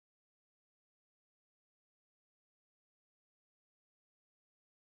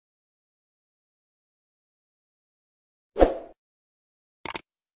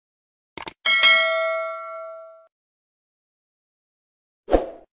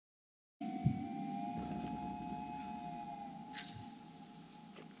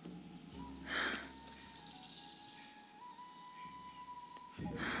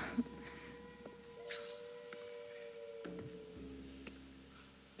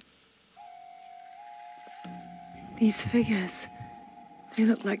These figures, they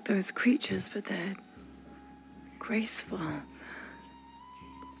look like those creatures, but they're graceful.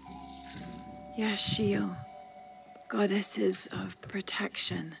 Yashil, goddesses of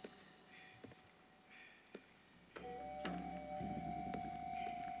protection.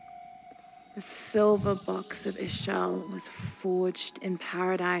 The silver box of Ishal was forged in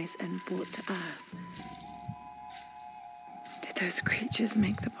paradise and brought to earth. Did those creatures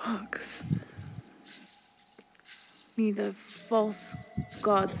make the box? Neither false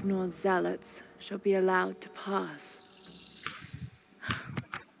gods nor zealots shall be allowed to pass.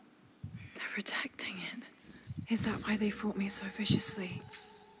 They're protecting it. Is that why they fought me so viciously?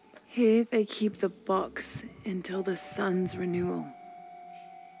 Here they keep the box until the sun's renewal.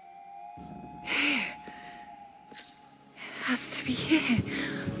 Here. It has to be here.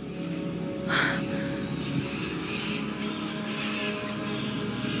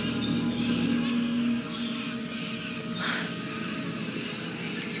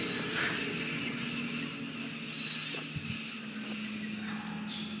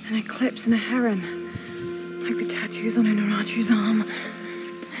 An eclipse and a heron, like the tattoos on Unuratu's arm.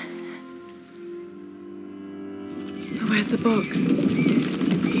 But where's the box?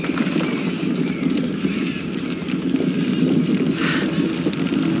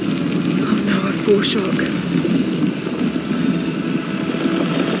 Oh no, a foreshock.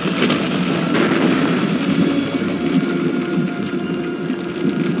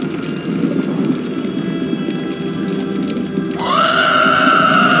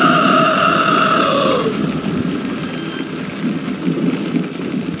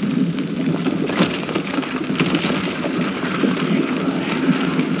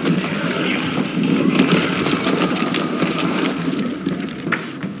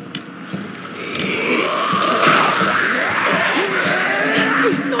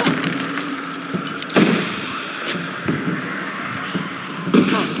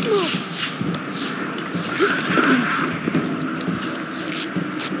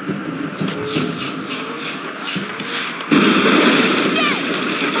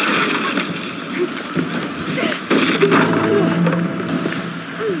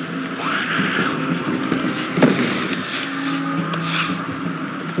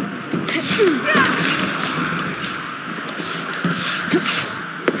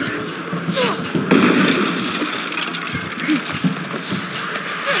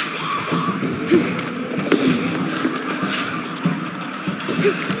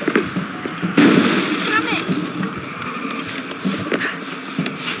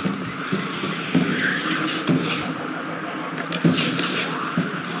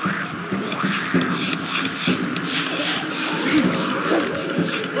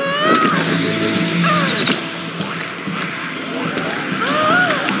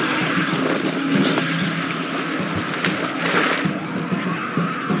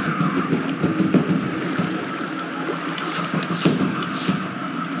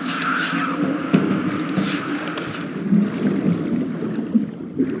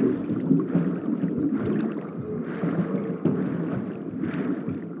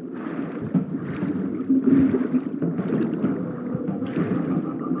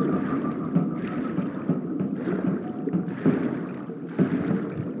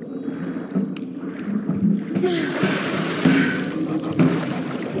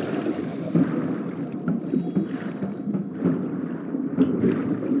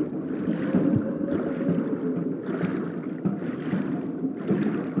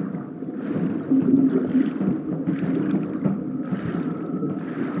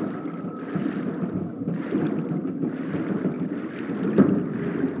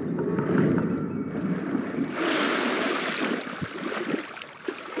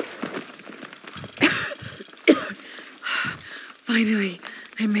 Finally,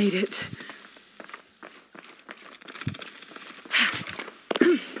 I made it.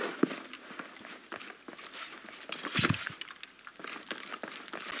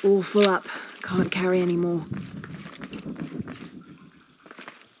 All full up. Can't carry any more.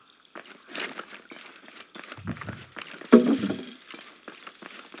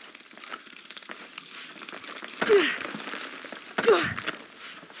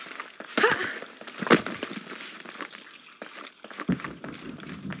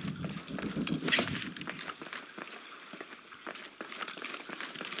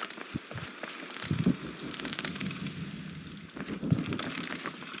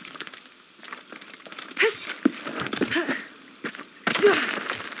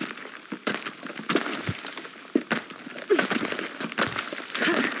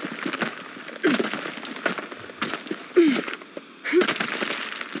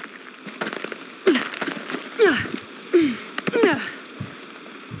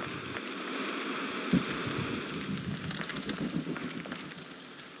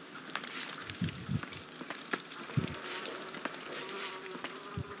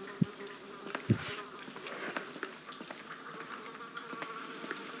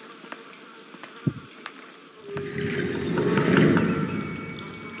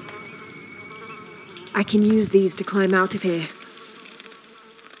 I can use these to climb out of here.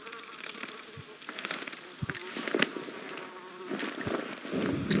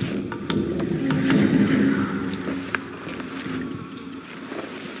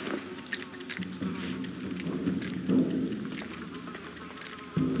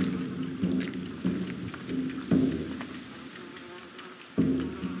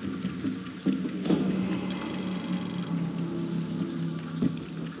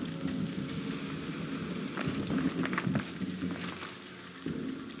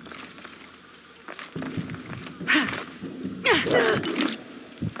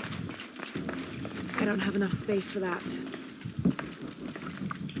 I don't have enough space for that.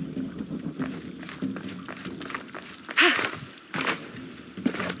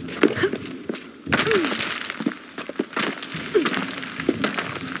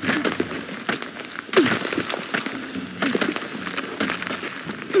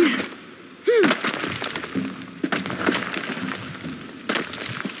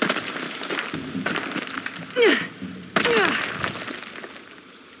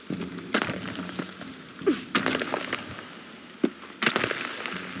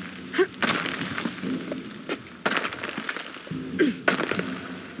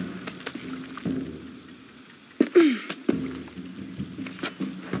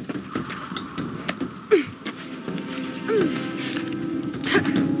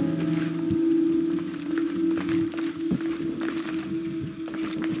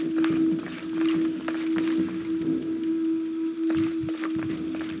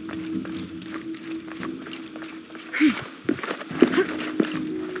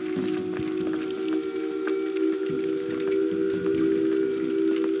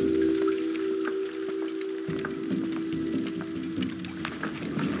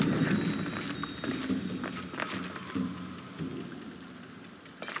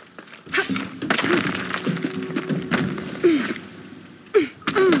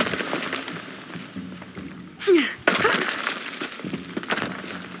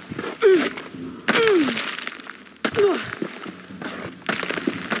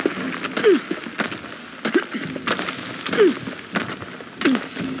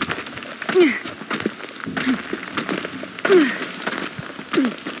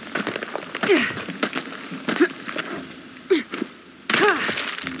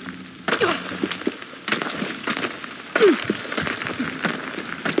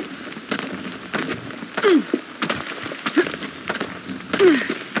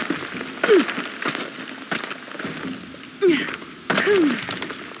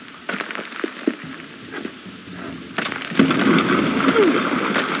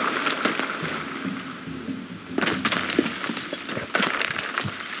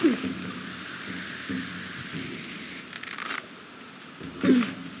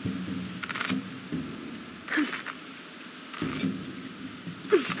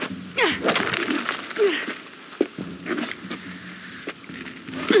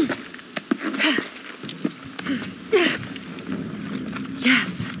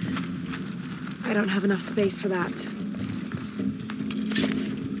 I don't have enough space for that.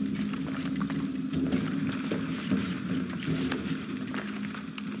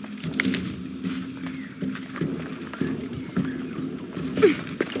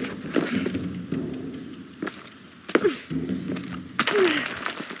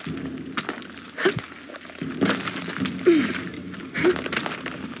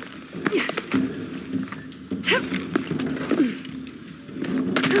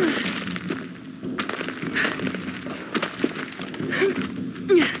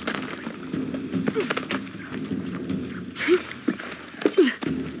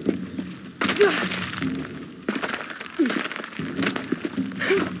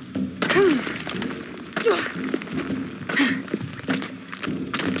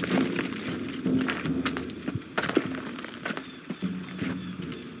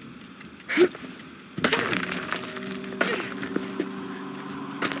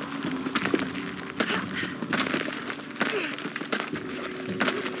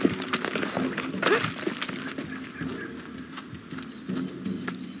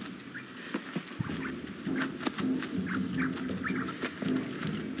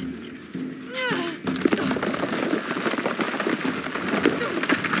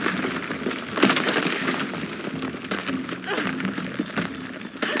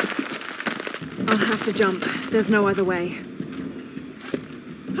 I'll have to jump. There's no other way.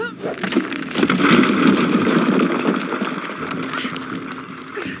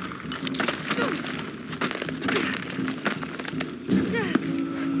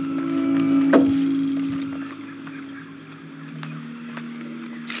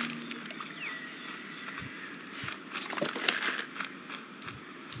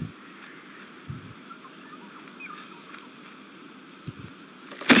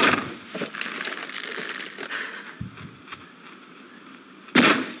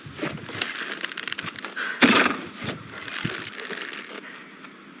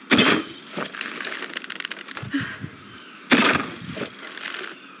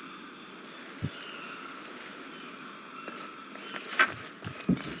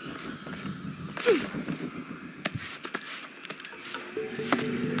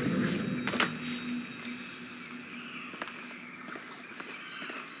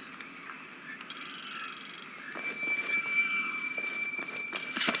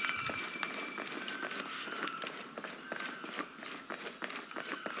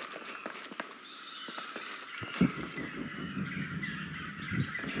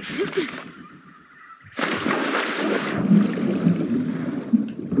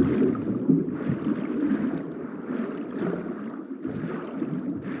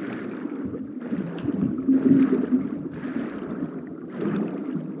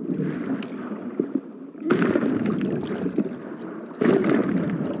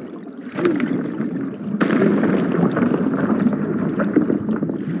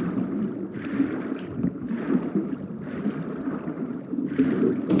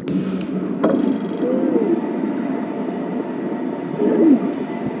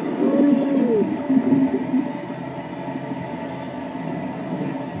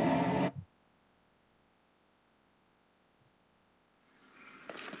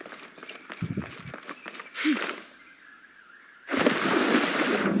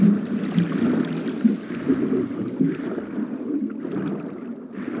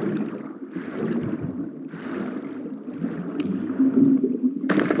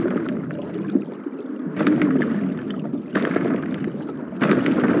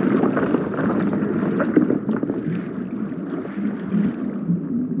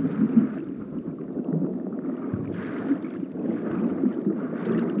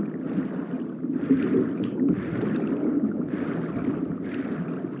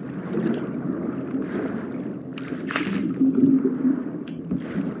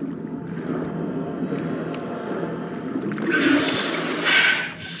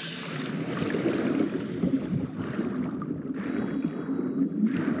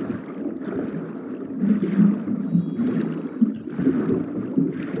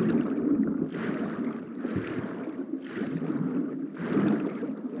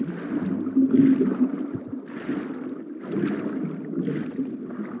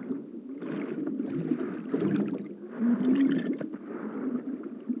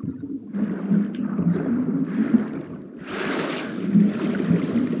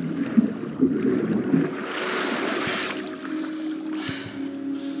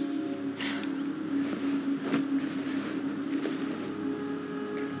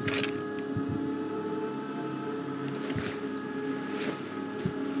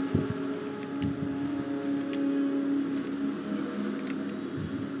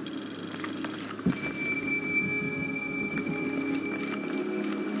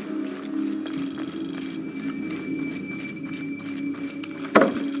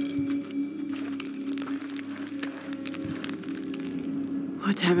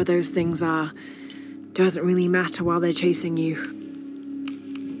 Whatever those things are, doesn't really matter while they're chasing you.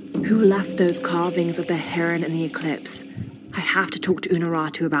 Who left those carvings of the heron and the eclipse? I have to talk to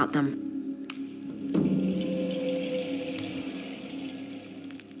Unuratu about them.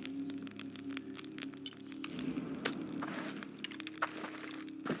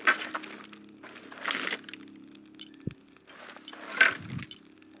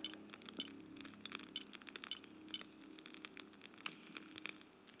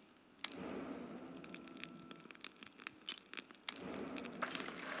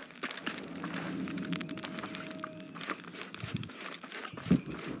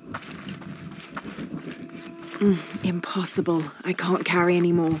 Impossible. I can't carry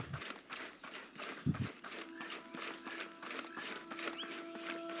any more.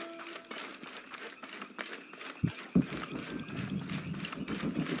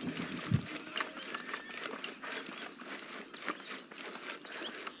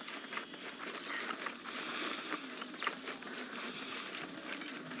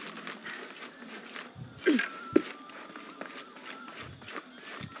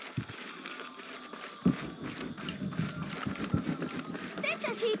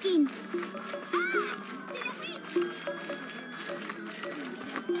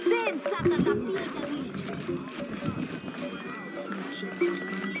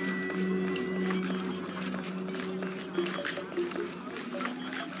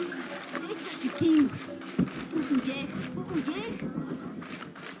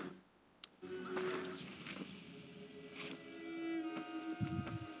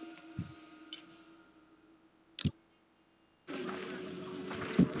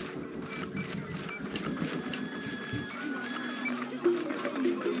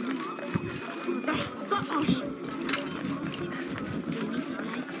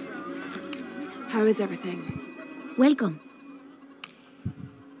 How is everything? Welcome.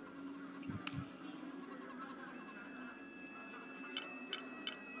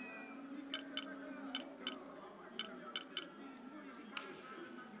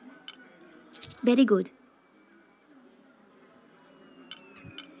 Very good.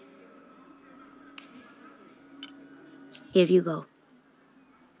 Here you go.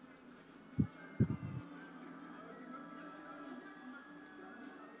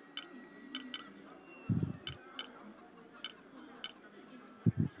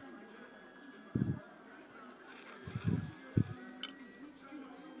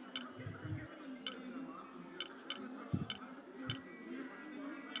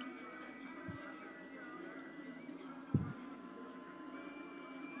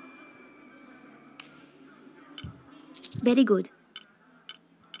 Very good.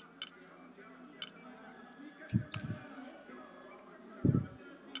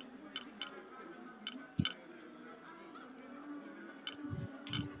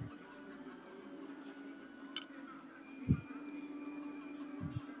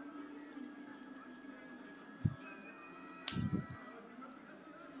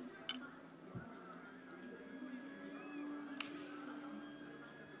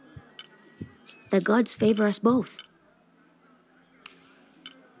 The gods favor us both.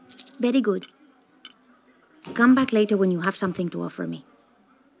 Very good. Come back later when you have something to offer me.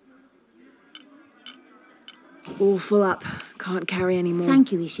 All full up. Can't carry any more.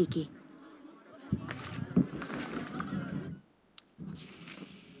 Thank you, Ishiki.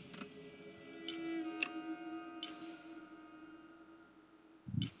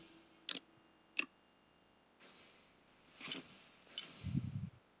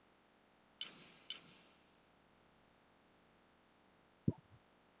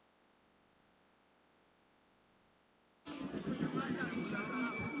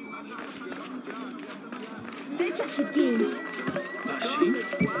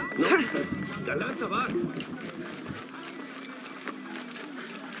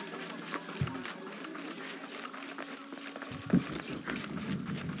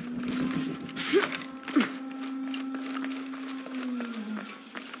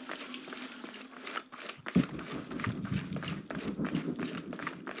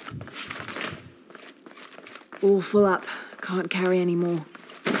 All full up. Can't carry any more.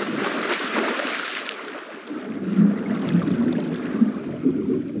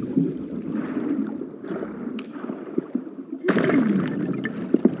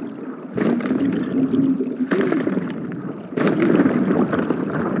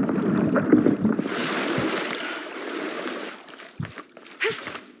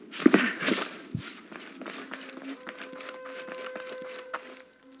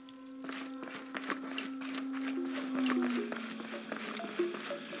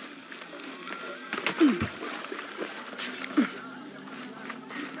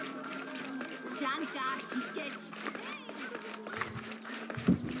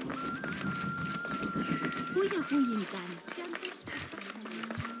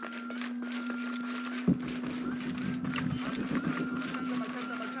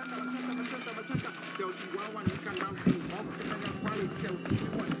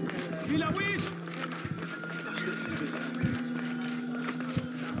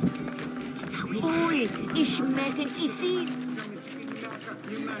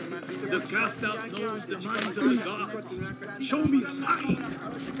 The cast out knows the minds of the gods. Show me a sign.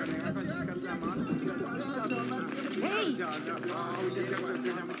 Hey!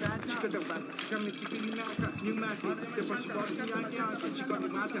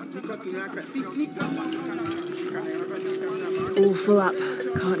 All full up.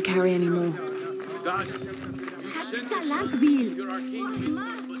 Can't carry any more. Gods, you send us your arcane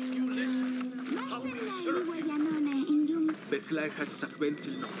wisdom, but you listen. How will you serve you? Betgleich hat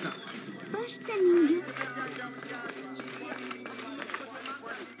Sakwenzel noch da.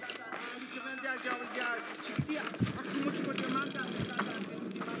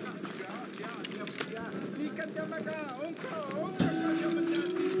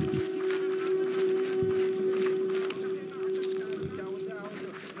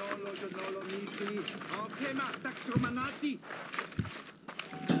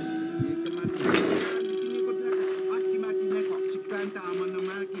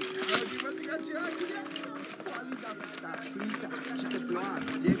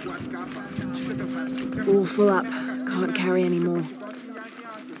 All full up. Can't carry any more.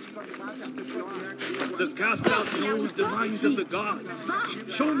 The cast out knows the minds of the gods.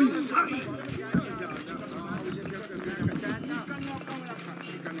 Show me a sign.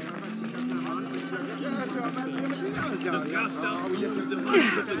 The cast out knows the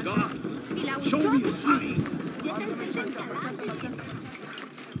minds of the gods. Show me a sign.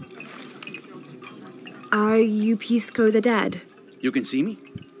 Are you Pisco the dead? You can see me?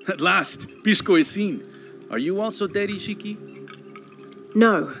 At last, Pisco is seen. Are you also dead, Ishiki?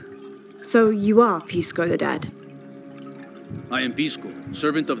 No. So you are Pisco the dead? I am Pisco,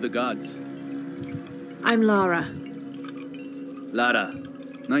 servant of the gods. I'm Lara. Lara.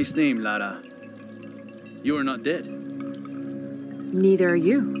 Nice name, Lara. You are not dead. Neither are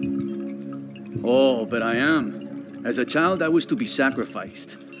you. Oh, but I am. As a child, I was to be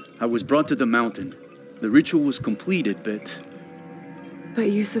sacrificed. I was brought to the mountain. The ritual was completed, but... But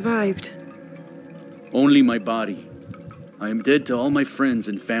you survived. Only my body. I am dead to all my friends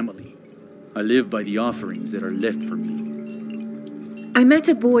and family. I live by the offerings that are left for me. I met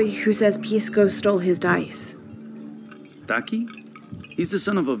a boy who says Pisco stole his dice. Taki? He's the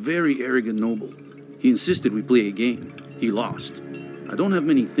son of a very arrogant noble. He insisted we play a game. He lost. I don't have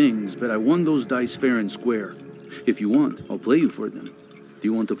many things, but I won those dice fair and square. If you want, I'll play you for them. Do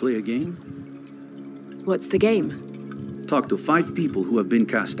you want to play a game? What's the game? Talk to 5 people who have been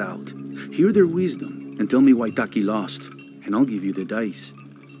cast out. Hear their wisdom and tell me why Taki lost, and I'll give you the dice.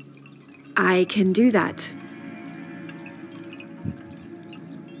 I can do that.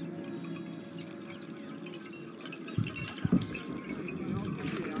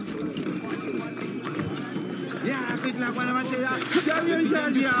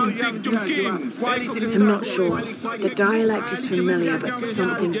 I'm not sure. The dialect is familiar, but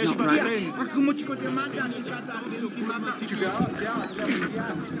something's not right.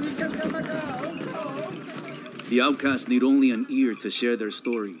 The outcasts need only an ear to share their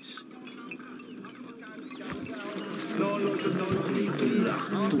stories.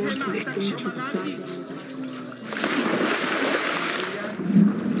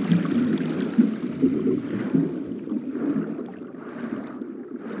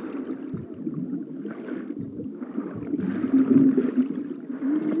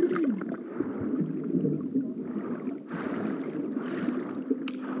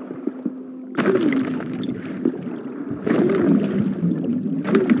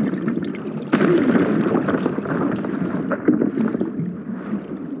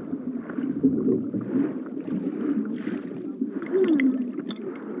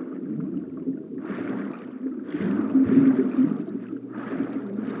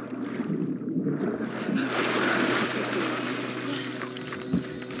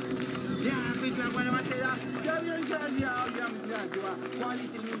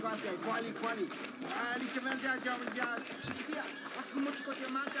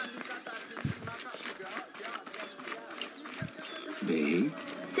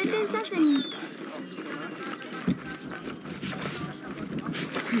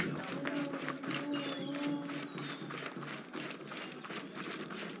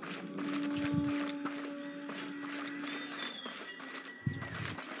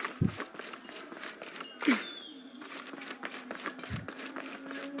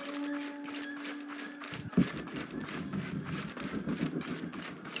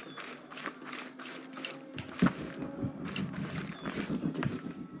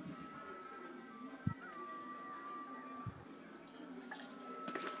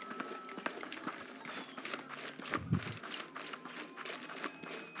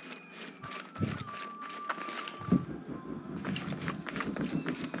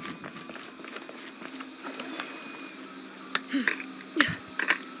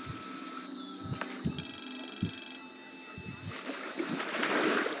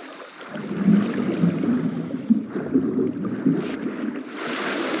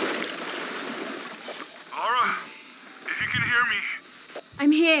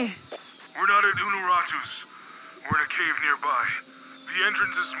 I'm here. We're not at Unuratu's. We're in a cave nearby. The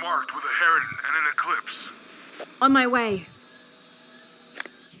entrance is marked with a heron and an eclipse. On my way.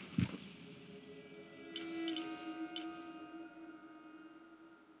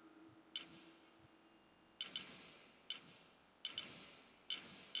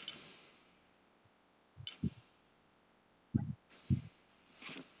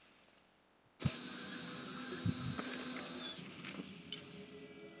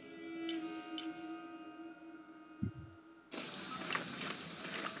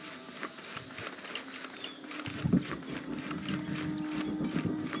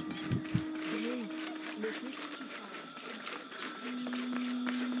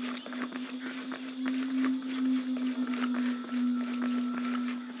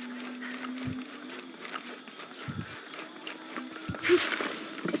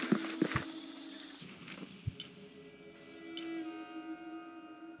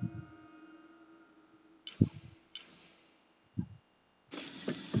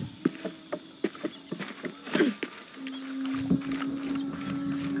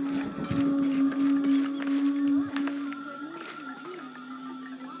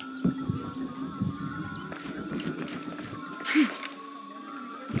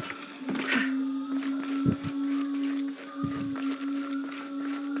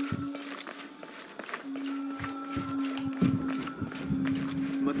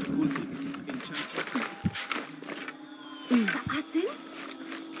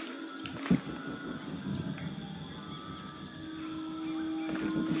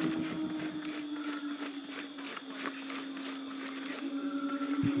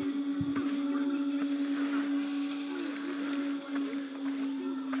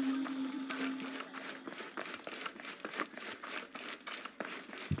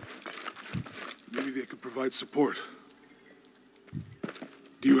 Provide support.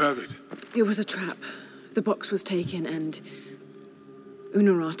 Do you have it? It was a trap. The box was taken and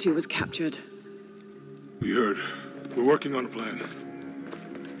Unuratu was captured. We heard. We're working on a plan.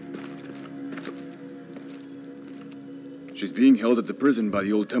 She's being held at the prison by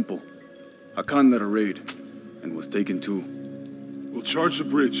the old temple. Hakan led a raid, and was taken too. We'll charge the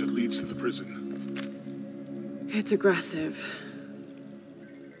bridge that leads to the prison. It's aggressive.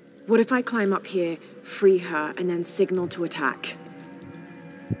 What if I climb up here, free her, and then signal to attack?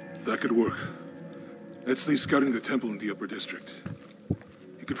 That could work. Etzli's scouting the temple in the upper district.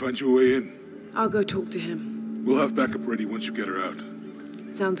 He could find you a way in. I'll go talk to him. We'll have backup ready once you get her out.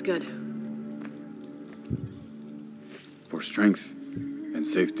 Sounds good. For strength and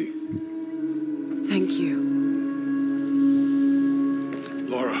safety. Thank you.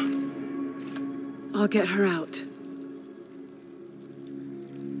 Lara. I'll get her out.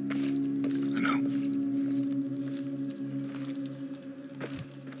 I know.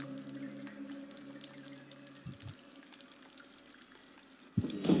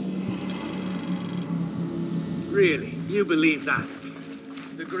 Really? You believe that?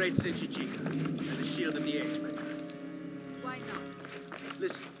 The great Sinchichika and the shield of the age maker. Why not?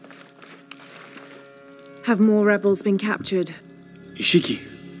 Listen. Have more rebels been captured? Ishiki,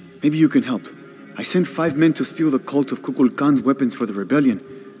 maybe you can help. I sent 5 men to steal the cult of Kukulkan's weapons for the rebellion,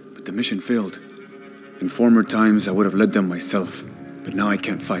 but the mission failed. In former times, I would have led them myself, but now I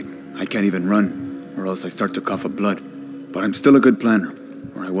can't fight. I can't even run, or else I start to cough up blood. But I'm still a good planner,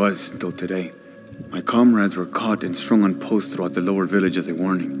 or I was until today. My comrades were caught and strung on posts throughout the lower village as a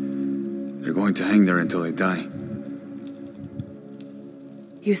warning. They're going to hang there until they die.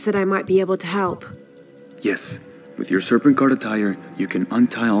 You said I might be able to help. Yes, with your serpent card attire, you can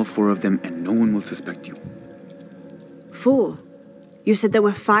untie all 4 of them and no one will suspect you. 4? You said there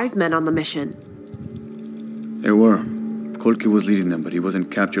were 5 men on the mission. There were. Kolki was leading them, but he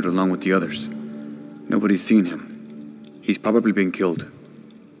wasn't captured along with the others. Nobody's seen him. He's probably been killed.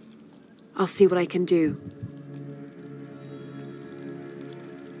 I'll see what I can do.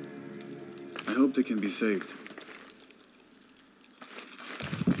 I hope they can be saved.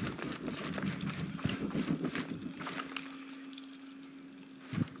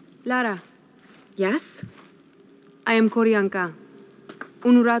 Lara, Yes? I am Koryanka.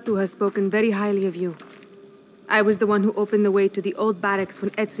 Unuratu has spoken very highly of you. I was the one who opened the way to the old barracks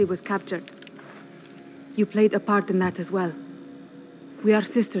when Etzli was captured. You played a part in that as well. We are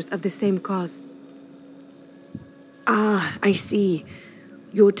sisters of the same cause. Ah, I see.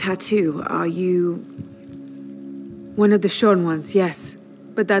 Your tattoo, are you... One of the shorn ones, yes.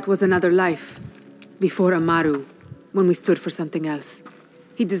 But that was another life. Before Amaru, when we stood for something else.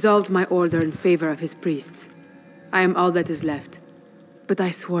 He dissolved my order in favor of his priests. I am all that is left. But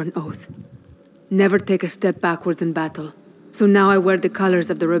I swore an oath. Never take a step backwards in battle. So now I wear the colors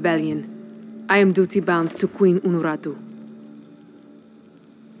of the rebellion. I am duty-bound to Queen Unuratu.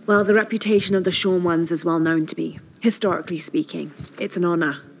 Well, the reputation of the Shorn Ones is well known to me. Historically speaking, it's an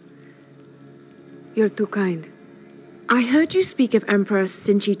honor. You're too kind. I heard you speak of Emperor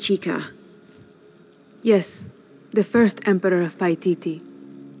Sinchichika. Yes, the first emperor of Paititi.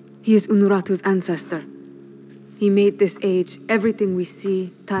 He is Unuratu's ancestor. He made this age everything we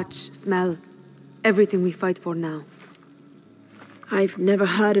see, touch, smell, everything we fight for now. I've never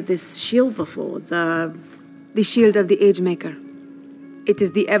heard of this shield before, the shield of the Age Maker. It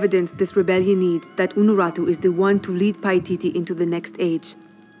is the evidence this rebellion needs that Unuratu is the one to lead Paititi into the next age.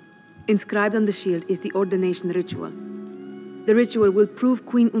 Inscribed on the shield is the ordination ritual. The ritual will prove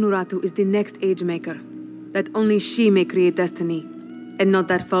Queen Unuratu is the next Age Maker, that only she may create destiny, and not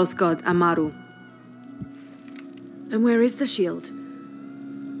that false god Amaru. And where is the shield?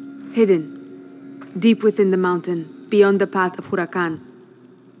 Hidden, deep within the mountain, beyond the path of Huracan.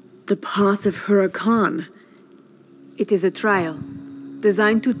 The path of Huracan? It is a trial,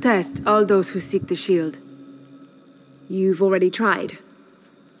 designed to test all those who seek the shield. You've already tried?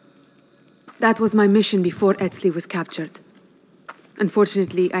 That was my mission before Etzli was captured.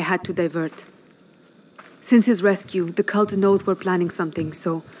 Unfortunately, I had to divert. Since his rescue, the cult knows we're planning something,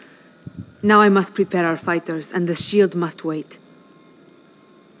 so... Now I must prepare our fighters, and the shield must wait.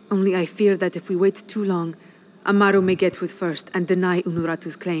 Only I fear that if we wait too long, Amaru may get to it first and deny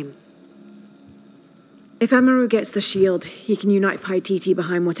Unuratu's claim. If Amaru gets the shield, he can unite Paititi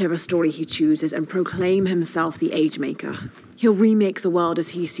behind whatever story he chooses and proclaim himself the Age Maker. He'll remake the world as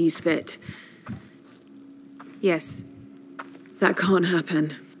he sees fit. Yes. That can't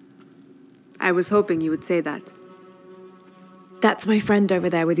happen. I was hoping you would say that. That's my friend over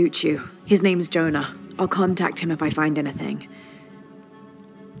there with Uchu. His name's Jonah. I'll contact him if I find anything.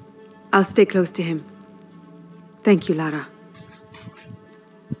 I'll stay close to him. Thank you, Lara.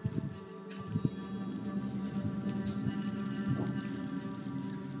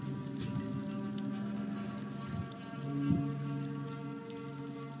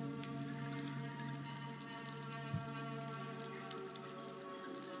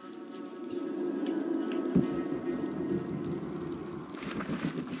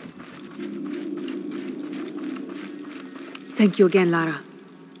 Thank you again, Lara.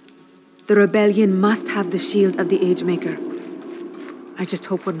 The rebellion must have the shield of the Agemaker. I just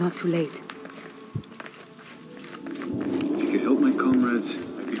hope we're not too late. If you could help my comrades,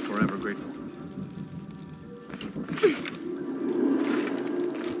 I'd be forever grateful.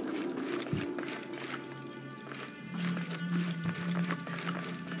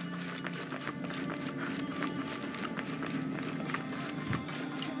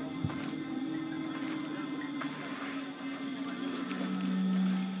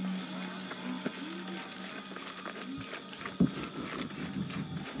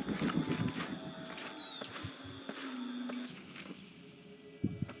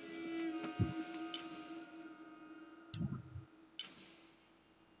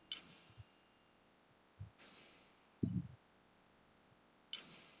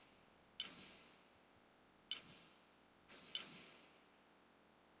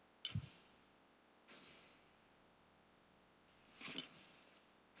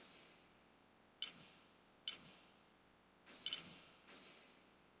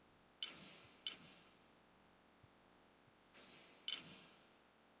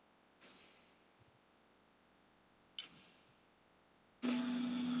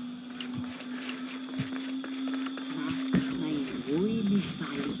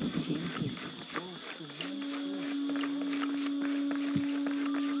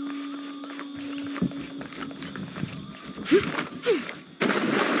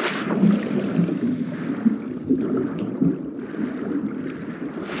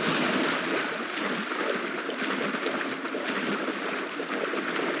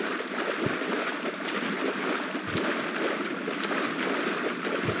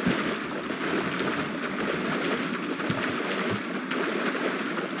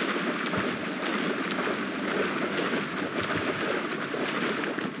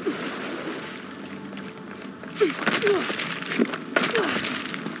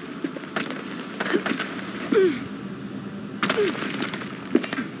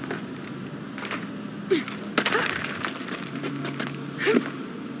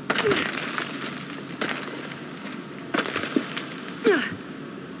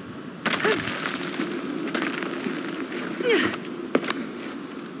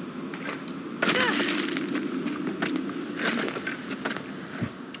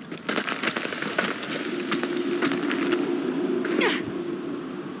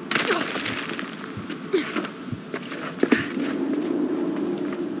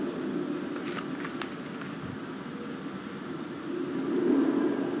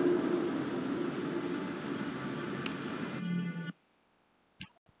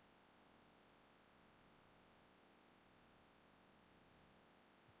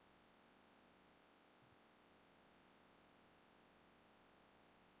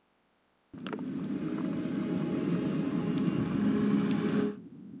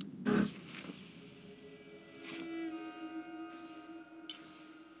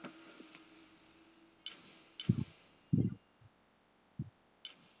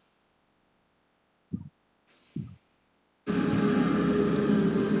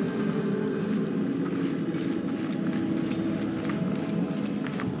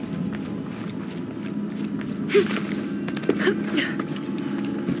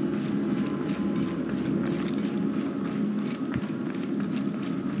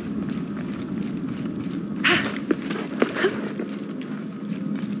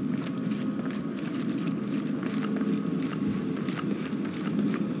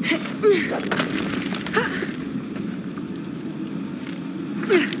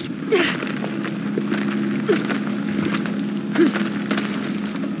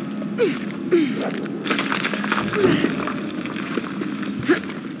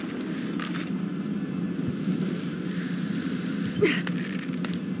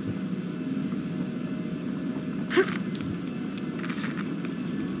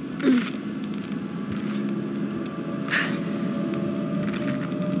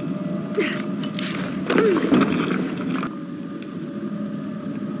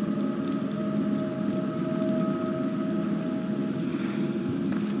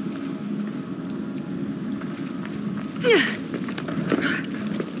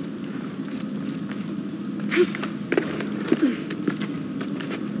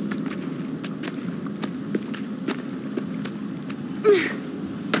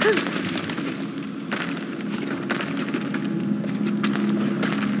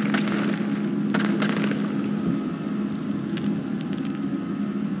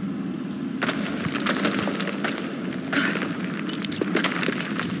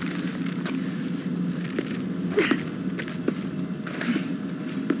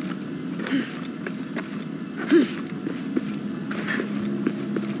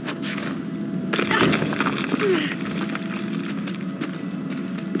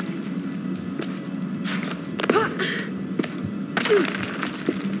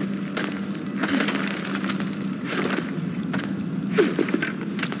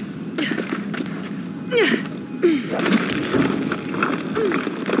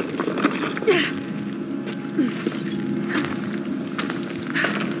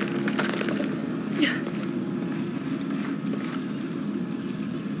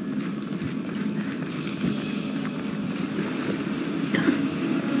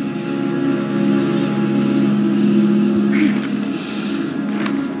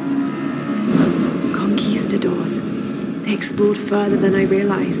 They explored further than I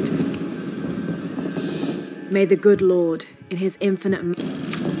realized. May the good Lord, in his infinite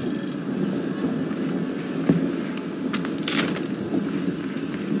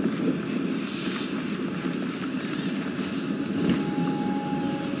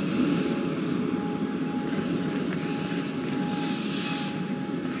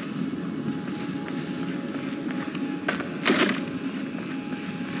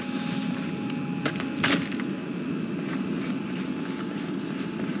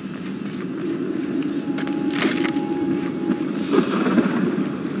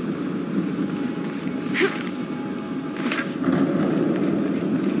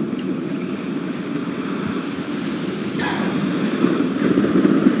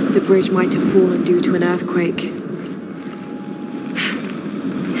The bridge might have fallen due to an earthquake.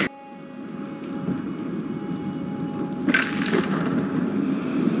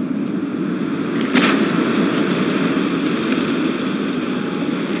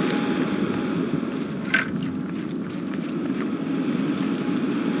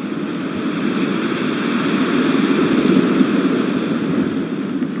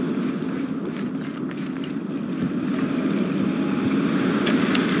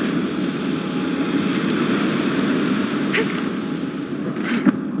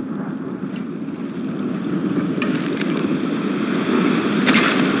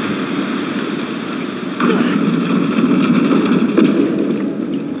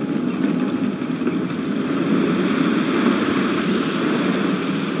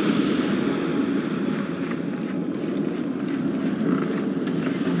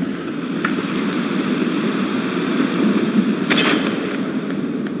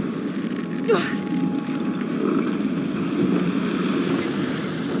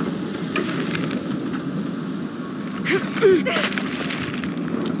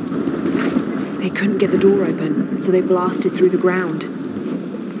 They couldn't get the door open, so they blasted through the ground.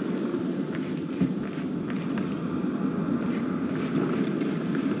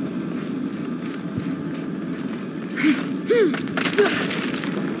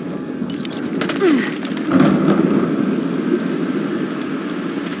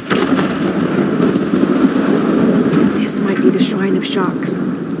 This might be the Shrine of Sharks.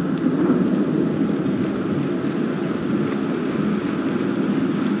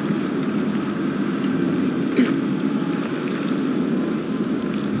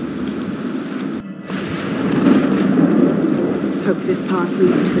 Hope this path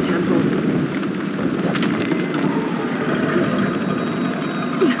leads to the temple.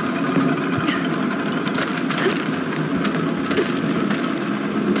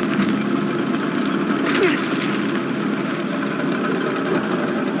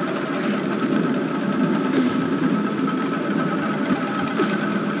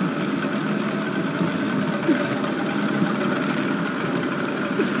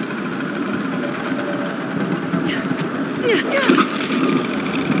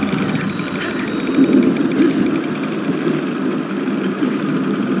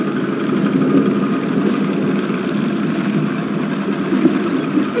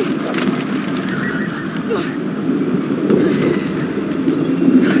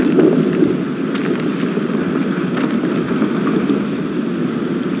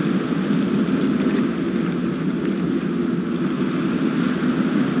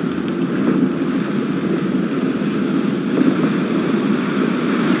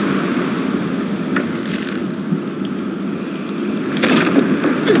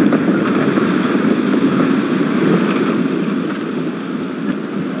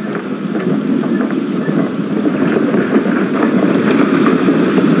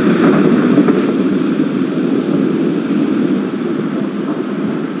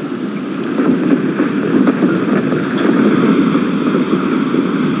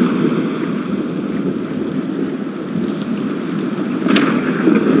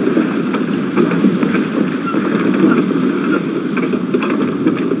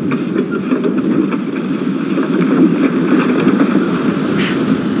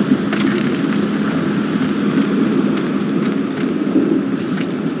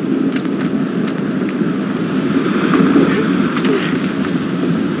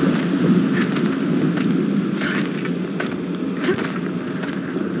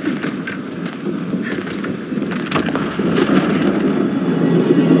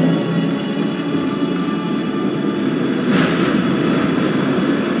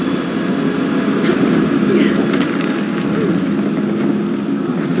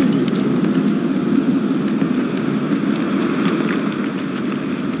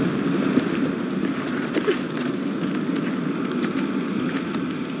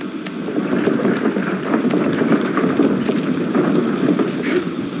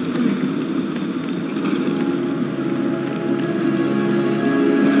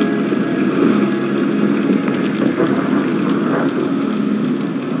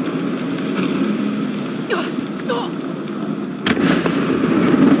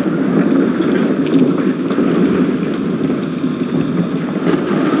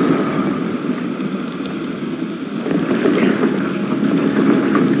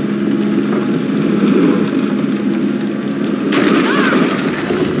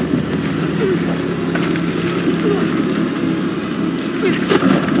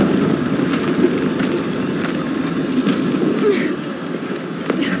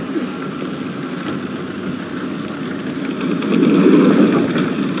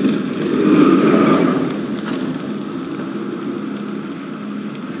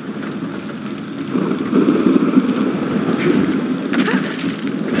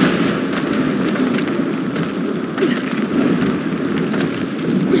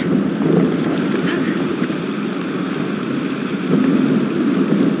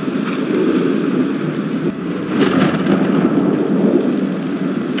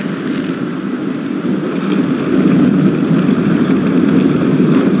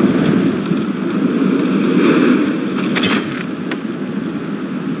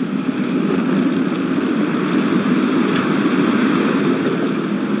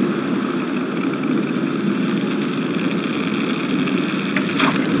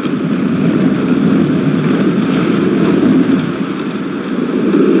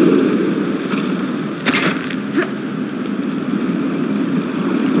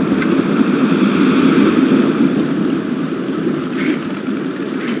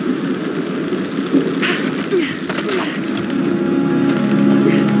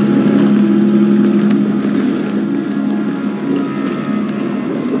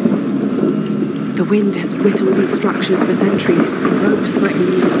 wind has whittled these structures for centuries. Ropes might be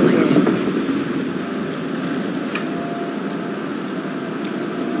useful here.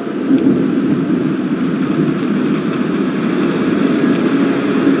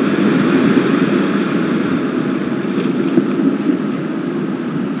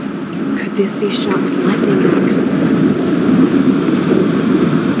 Could this be Shark's lightning axe?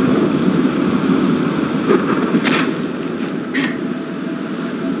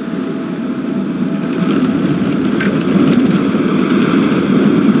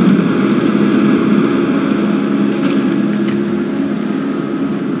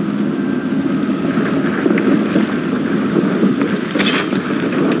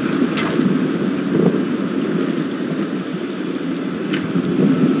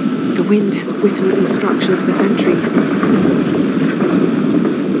 The wind has whittled these structures for centuries.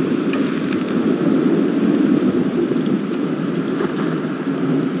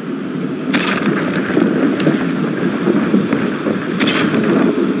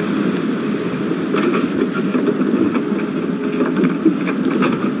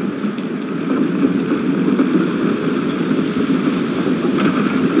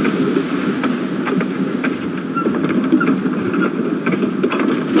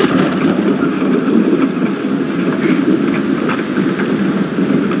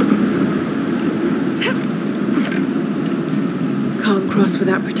 Cross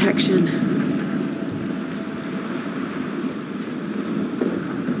without protection.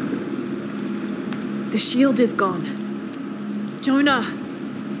 The shield is gone. Jonah!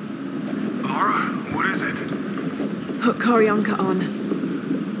 Lara, what is it? Put Koryanka on.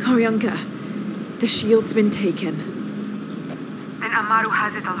 Koryanka, the shield's been taken. Then Amaru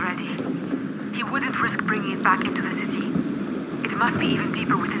has it already. He wouldn't risk bringing it back into the city. It must be even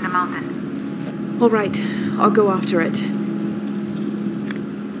deeper within the mountain. All right, I'll go after it.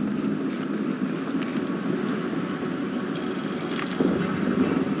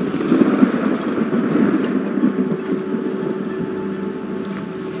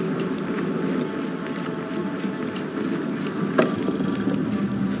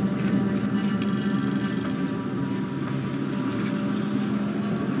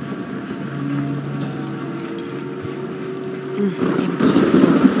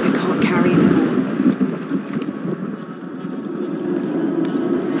 Impossible. I can't carry anymore.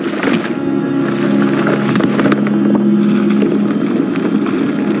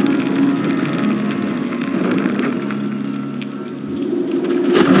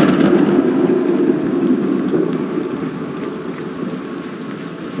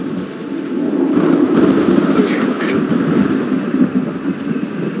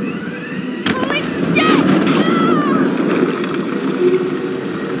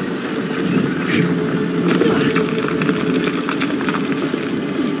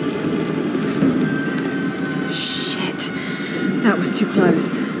 That was too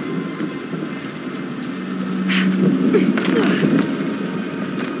close.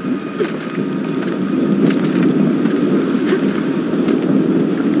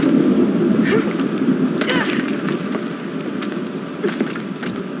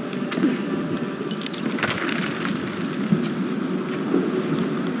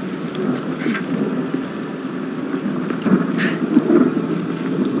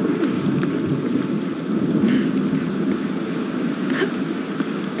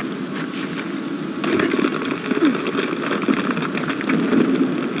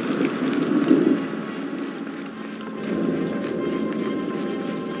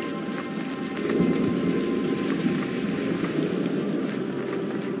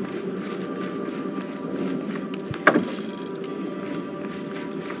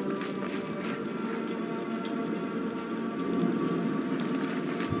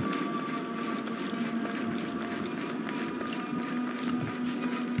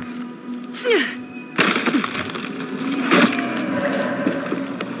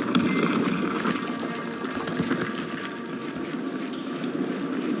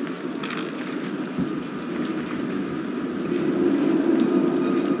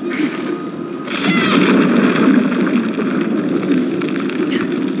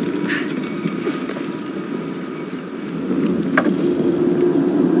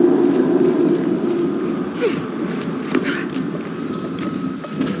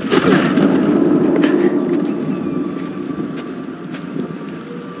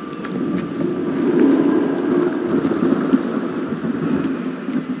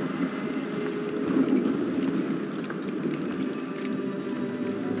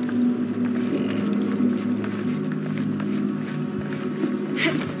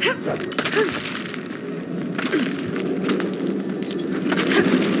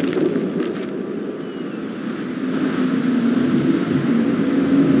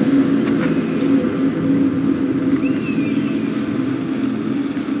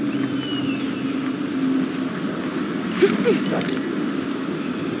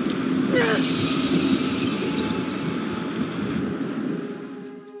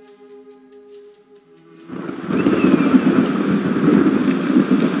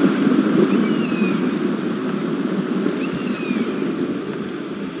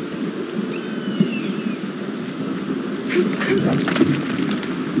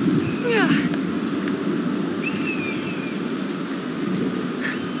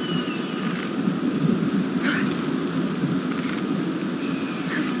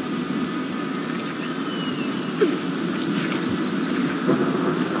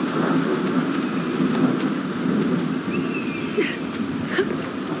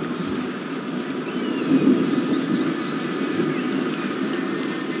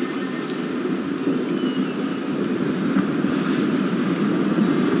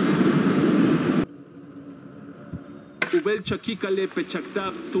 Chakikale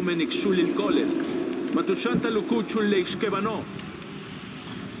pechaktab tumenik shulil kolel. Matushanta lukuchul le ishkebano.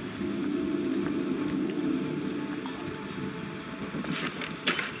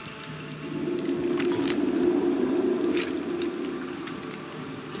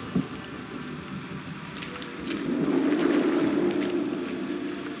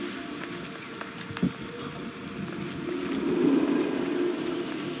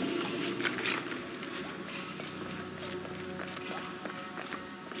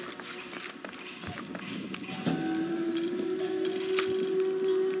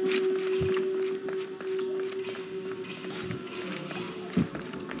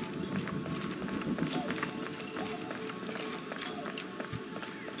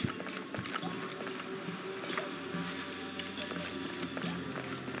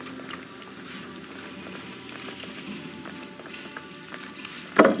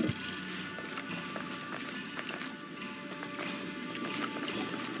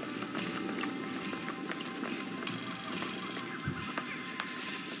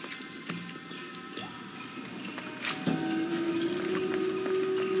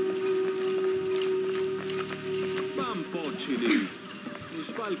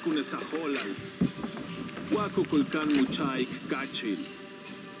 Nishbal kunesahol Waku kulkan muchaik kachil.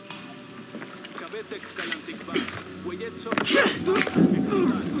 Kabetek kalantikba. Weyetso.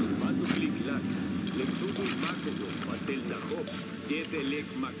 Batu klikilak. Letsubu makogo. Patel daho. Yedelek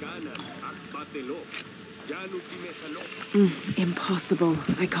makana. Akbatelo. Janu kimesalo. Impossible.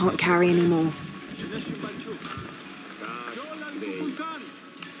 I can't carry anymore.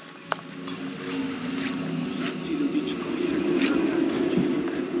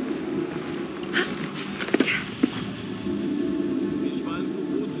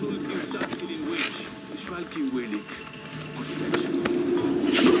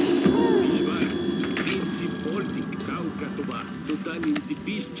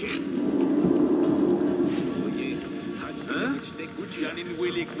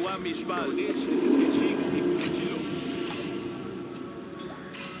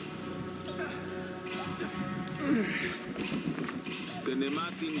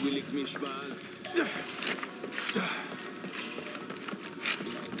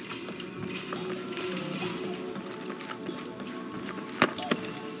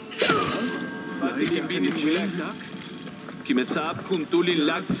 Kimesab kuntulin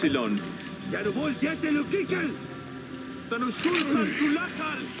lagsilon. Yarubol yetelu kikel. Tanushul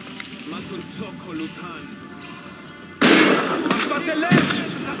santulakal. Matun tsokolutan. Matelesh.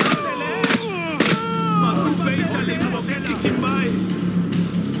 Matun beitale sabokesi kimbai.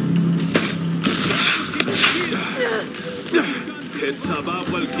 Ketsabab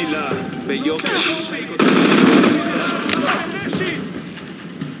walkila. Beyok.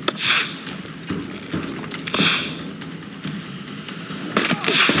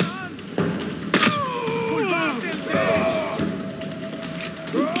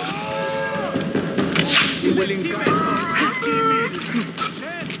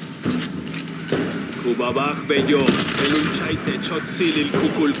 Kubabach bello, el unchaite chotzil el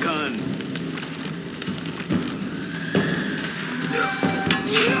kukulkan.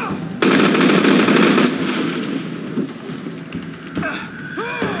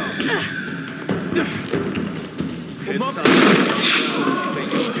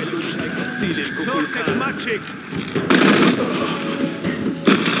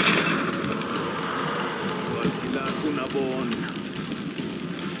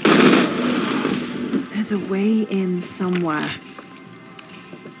 There's a way in somewhere.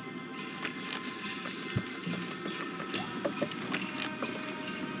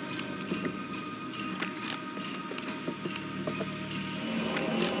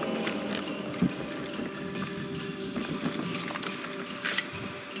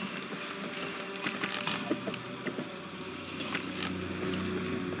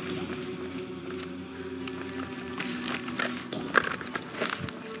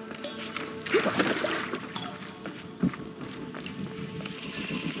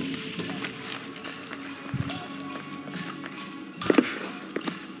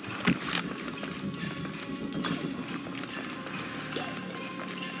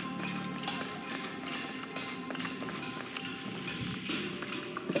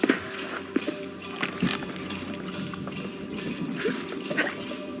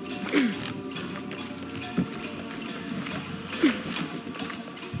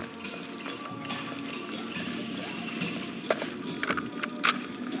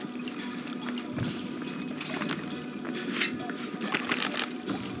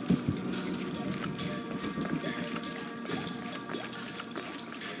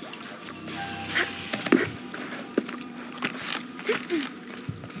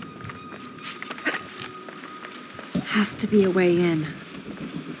 Has to be a way in.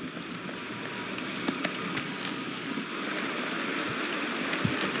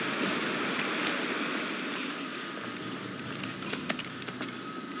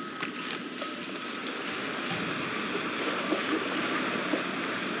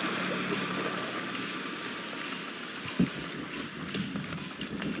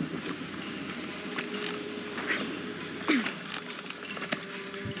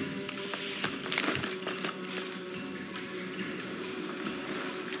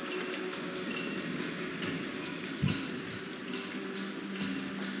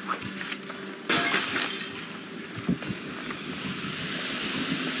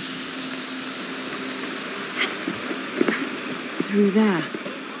 Through there.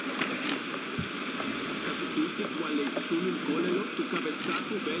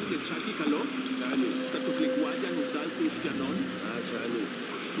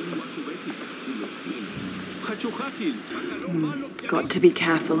 Got to be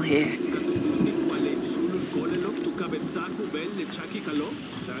careful here.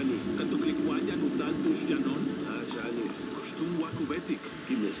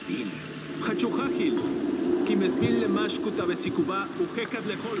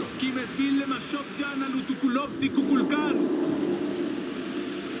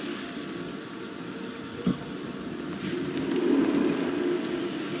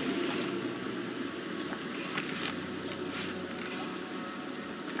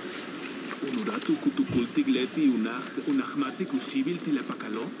 Unuratu kutukultik leti unahmatik usibil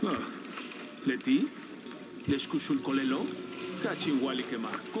tilepakalo? Leti? Leshkushul kolelo? Kachin wali kema.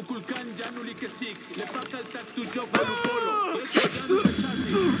 Kukulkan januli kesik. Lepakal tak tu job balupolo.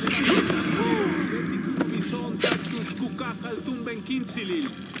 Leti kukumison tak tu shkukakal tumben kinsilil.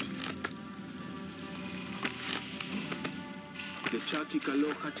 De chaki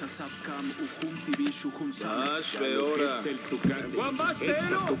kaloha chasap kam uchum tibi shuchum sam. Veora. Juan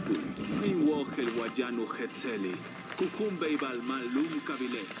Bastero. Min wohel wajanu hetzeli. Kukum beibal malum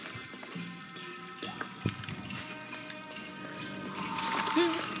kabile.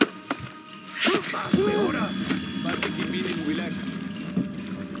 Veora. Batikibinin wilek.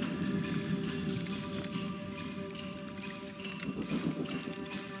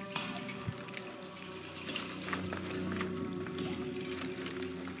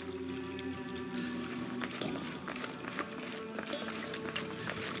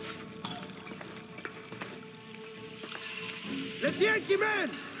 Yankee man!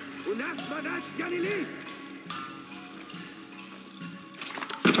 Unas manas Galilei!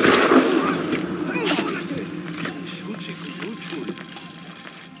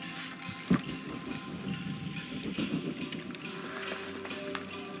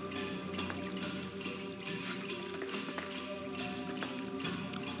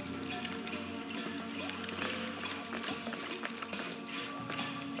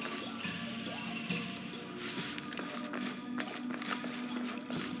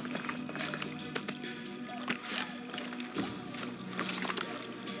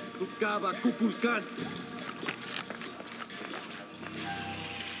 Kaba Kupulkan.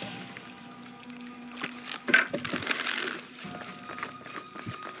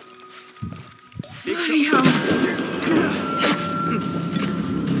 Bloody hell.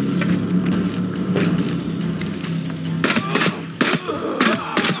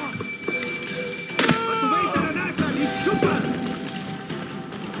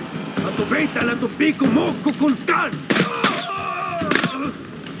 Atubeita la tupico mo Kukulkan.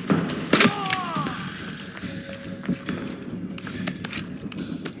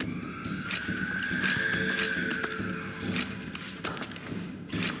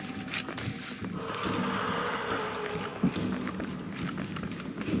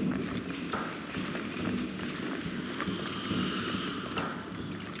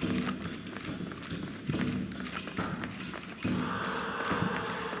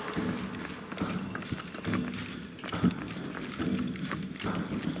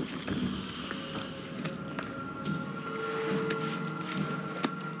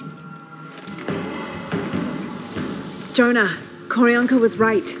 Jonah, Koryanka was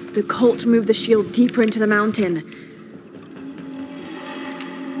right. The cult moved the shield deeper into the mountain.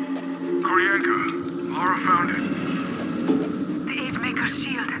 Koryanka, Lara found it. The Agemaker's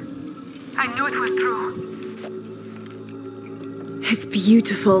shield. I knew it was true. It's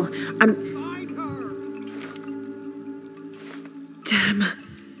beautiful. Damn.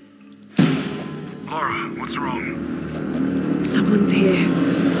 Lara, what's wrong? Someone's here.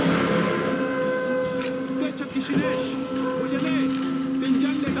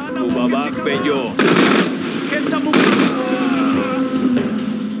 Ubabak Peyo.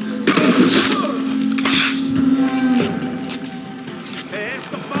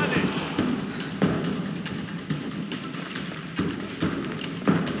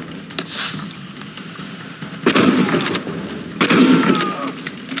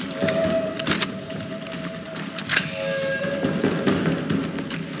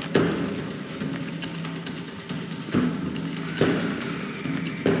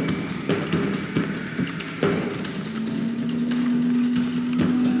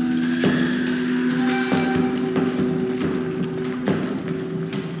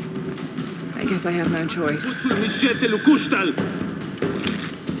 guess I have no choice.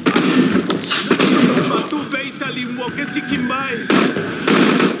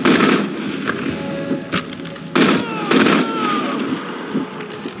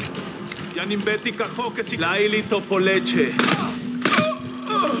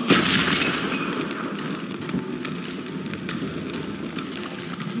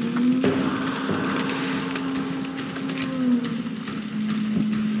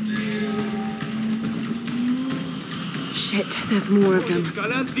 Shit, there's more of them.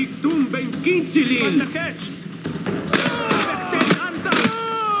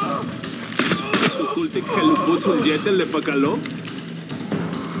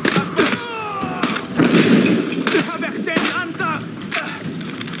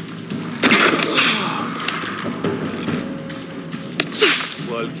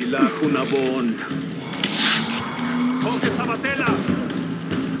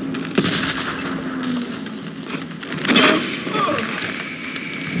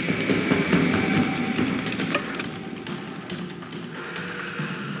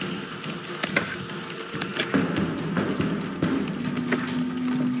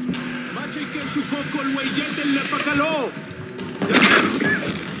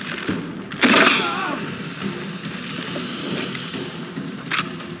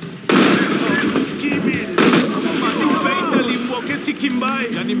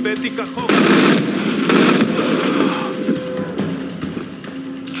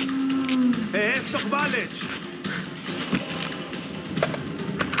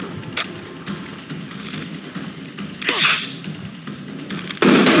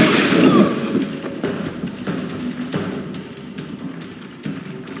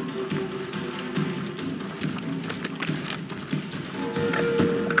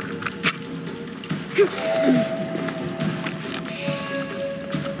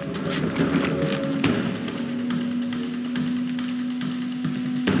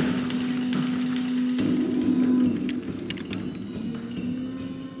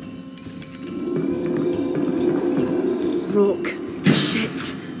 Rourke.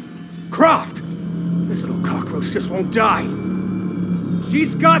 Shit. Croft! This little cockroach just won't die.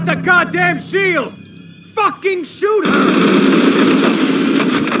 She's got the goddamn shield! Fucking shoot her!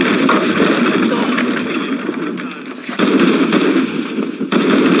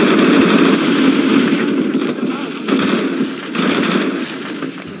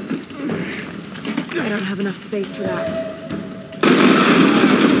 I don't have enough space for that.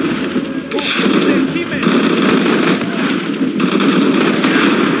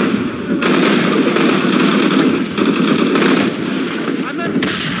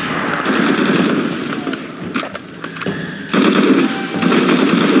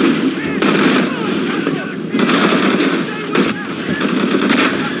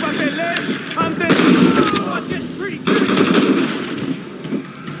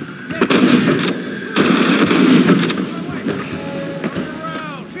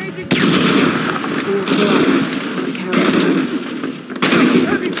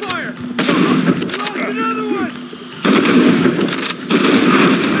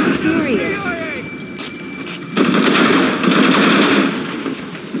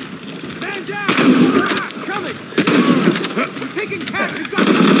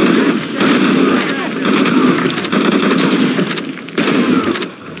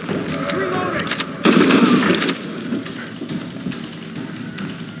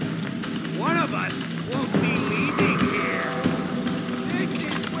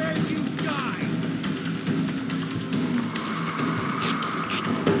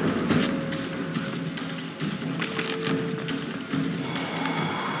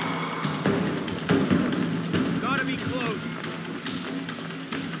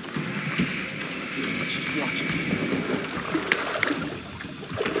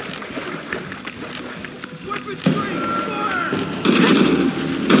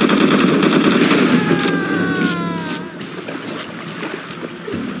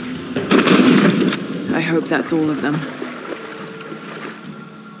 I hope that's all of them.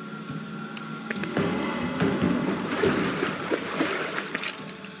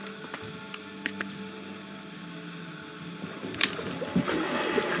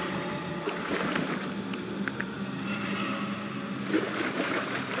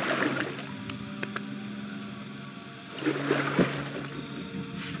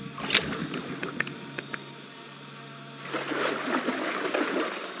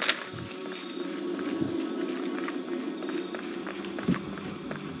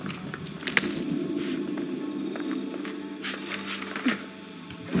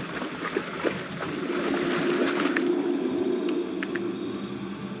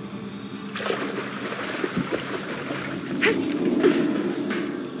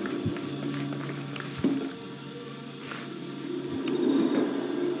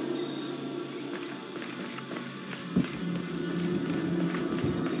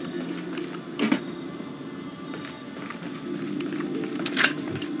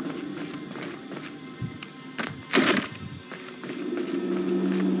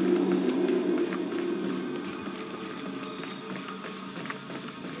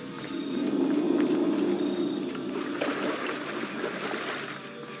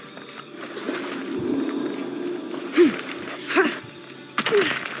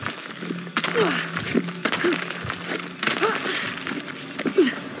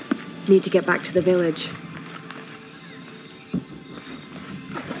 Need to get back to the village.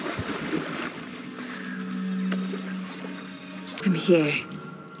 I'm here.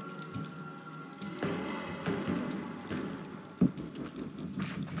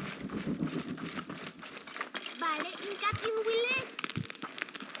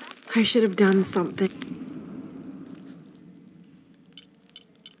 I should have done something.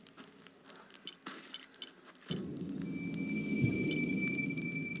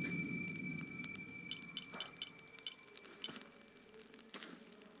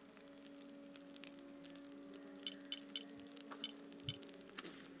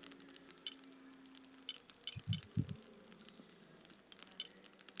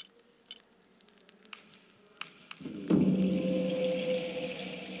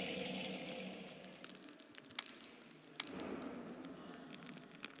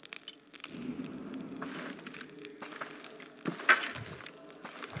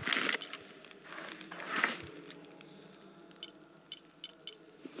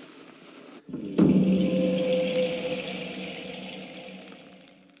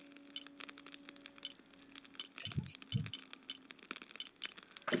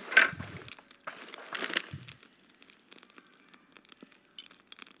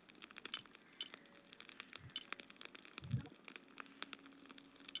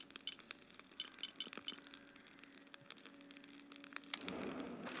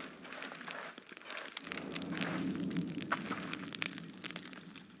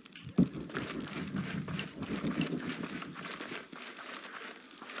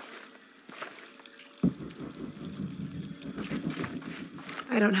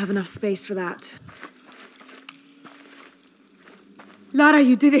 I don't have enough space for that. Lara,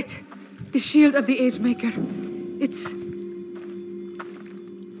 you did it! The shield of the Age Maker. It's...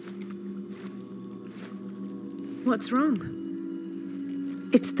 What's wrong?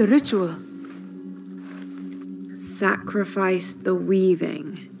 It's the ritual. Sacrifice the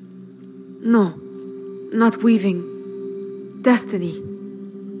weaving. No, not weaving. Destiny.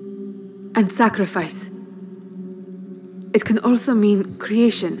 And sacrifice. It can also mean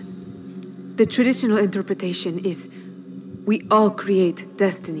creation. The traditional interpretation is we all create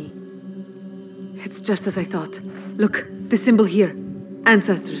destiny. It's just as I thought. Look, the symbol here.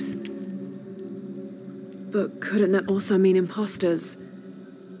 Ancestors. But couldn't that also mean imposters?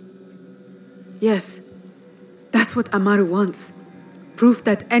 Yes. That's what Amaru wants. Proof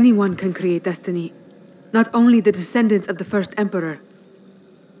that anyone can create destiny. Not only the descendants of the first emperor.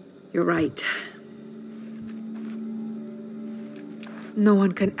 You're right. No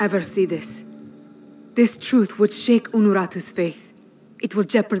one can ever see this. This truth would shake Unuratu's faith. It will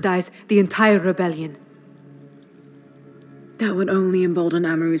jeopardize the entire rebellion. That would only embolden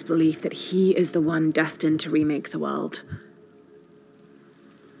Amaru's belief that he is the one destined to remake the world.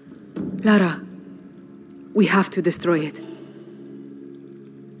 Lara, we have to destroy it.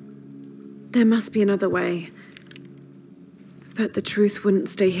 There must be another way. But the truth wouldn't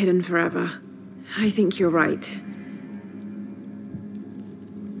stay hidden forever. I think you're right.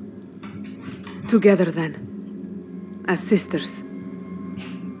 Together, then. As sisters.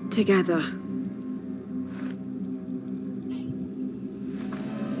 Together.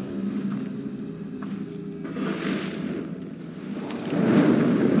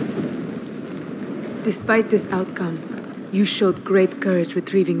 Despite this outcome, you showed great courage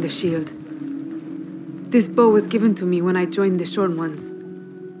retrieving the shield. This bow was given to me when I joined the Shorn Ones.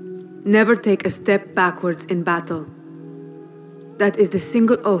 Never take a step backwards in battle. That is the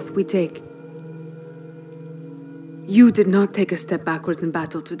single oath we take. You did not take a step backwards in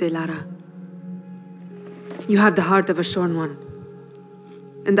battle today, Lara. You have the heart of a Shorn One.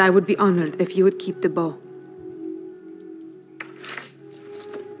 And I would be honored if you would keep the bow.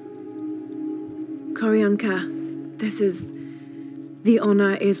 Koryanka, this is... The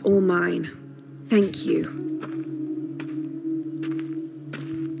honor is all mine. Thank you.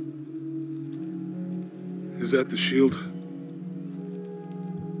 Is that the shield?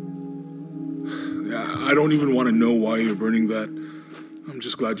 I don't even want to know why you're burning that. I'm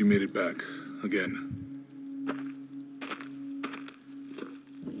just glad you made it back. Again.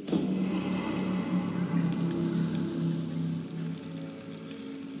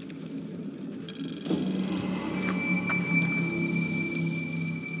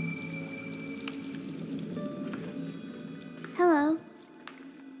 Hello.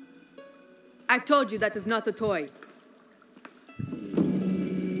 I've told you that is not a toy.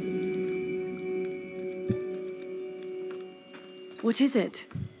 What is it?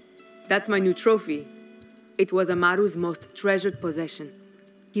 That's my new trophy. It was Amaru's most treasured possession.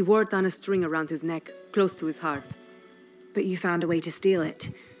 He wore it on a string around his neck, close to his heart. But you found a way to steal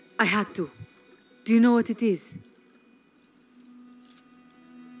it. I had to. Do you know what it is?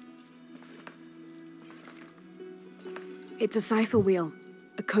 It's a cipher wheel,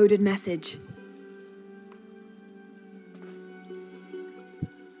 a coded message.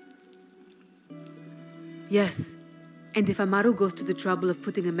 Yes. And if Amaru goes to the trouble of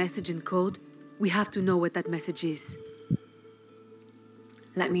putting a message in code, we have to know what that message is.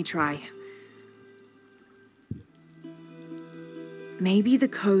 Let me try. Maybe the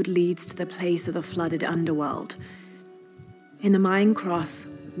code leads to the place of the flooded underworld. In the Mayan cross,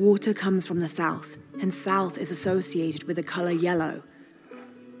 water comes from the south, and south is associated with the color yellow.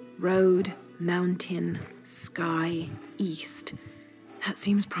 Road, mountain, sky, east. That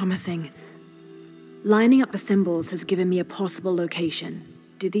seems promising. Lining up the symbols has given me a possible location.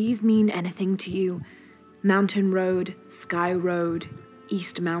 Do these mean anything to you? Mountain Road, Sky Road,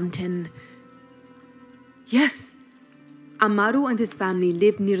 East Mountain. Yes! Amaru and his family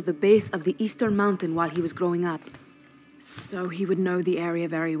lived near the base of the Eastern Mountain while he was growing up. So he would know the area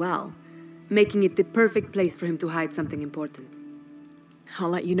very well. Making it the perfect place for him to hide something important. I'll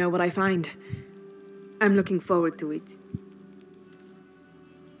let you know what I find. I'm looking forward to it.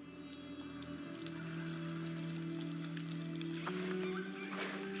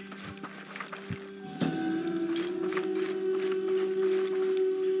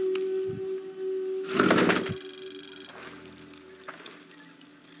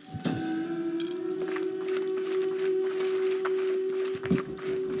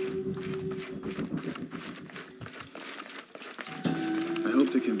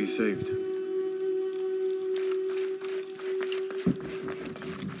 Saved.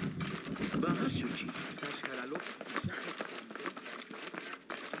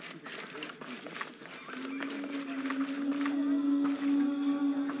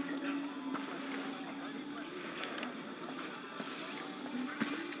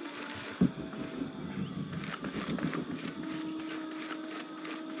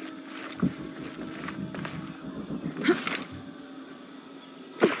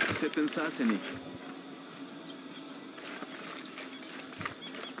 Pensaseni.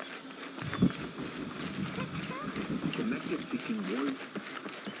 Connected seeking wall.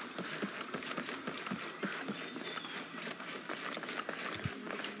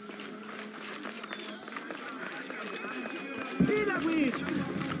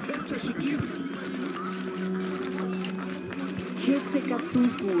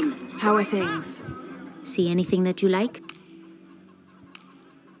 How are things? See anything that you like?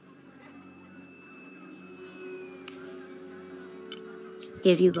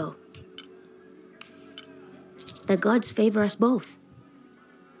 Here you go. The gods favor us both.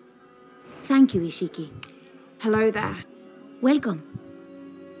 Thank you, Ishiki. Hello there. Welcome.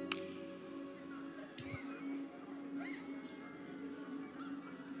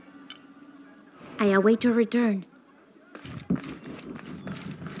 I await your return.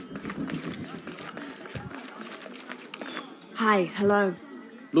 Hi, hello.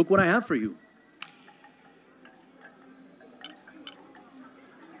 Look what I have for you.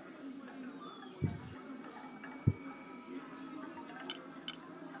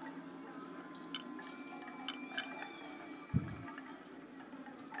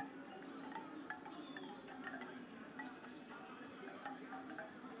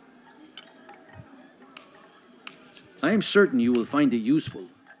 I am certain you will find it useful.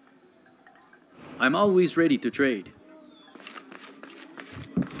 I'm always ready to trade.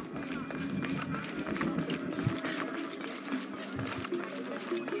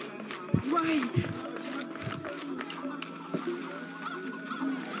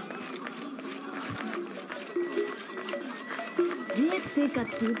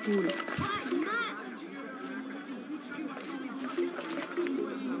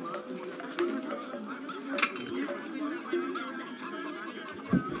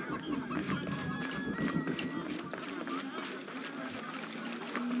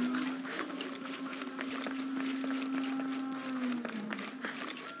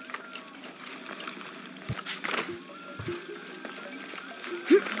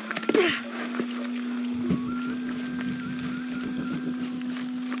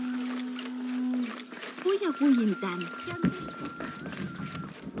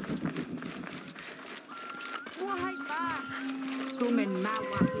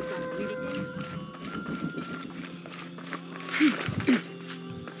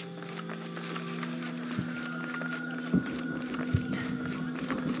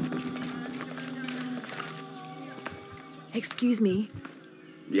 Excuse me.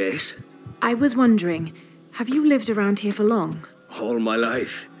 Yes? I was wondering, have you lived around here for long? All my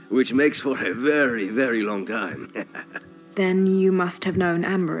life, which makes for a very, very long time. Then you must have known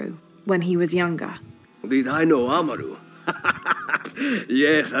Amaru when he was younger. Did I know Amaru?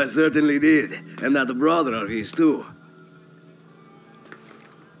 Yes, I certainly did. And that brother of his, too.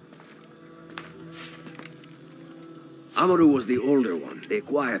 Amaru was the older one, the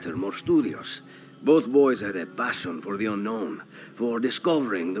quieter, more studious. Both boys had a passion for the unknown, for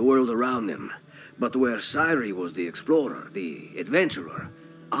discovering the world around them. But where Sairi was the explorer, the adventurer,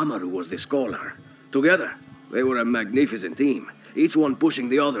 Amaru was the scholar. Together, they were a magnificent team, each one pushing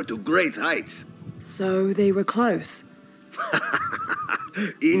the other to great heights. So they were close?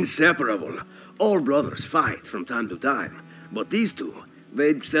 Inseparable. All brothers fight from time to time. But these two,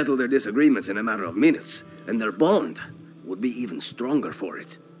 they'd settle their disagreements in a matter of minutes, and their bond would be even stronger for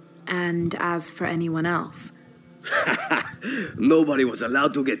it. And as for anyone else? Nobody was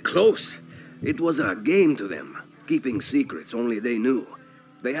allowed to get close. It was a game to them, keeping secrets only they knew.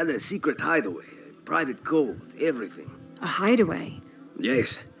 They had a secret hideaway, a private code, everything. A hideaway?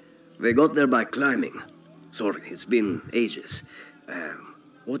 Yes. They got there by climbing. Sorry, it's been ages.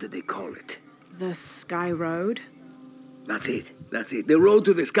 What did they call it? The Sky Road? That's it. The road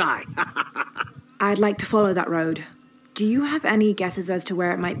to the sky. I'd like to follow that road. Do you have any guesses as to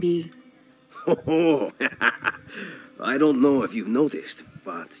where it might be? Oh, I don't know if you've noticed,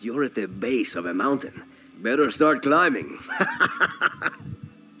 but you're at the base of a mountain. Better start climbing.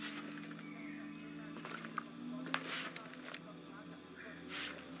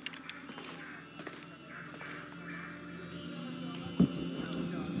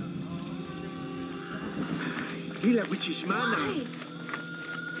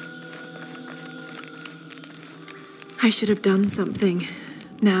 I should have done something.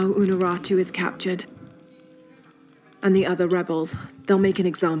 Now Unuratu is captured. And the other rebels, they'll make an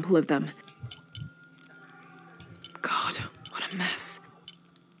example of them. God, what a mess.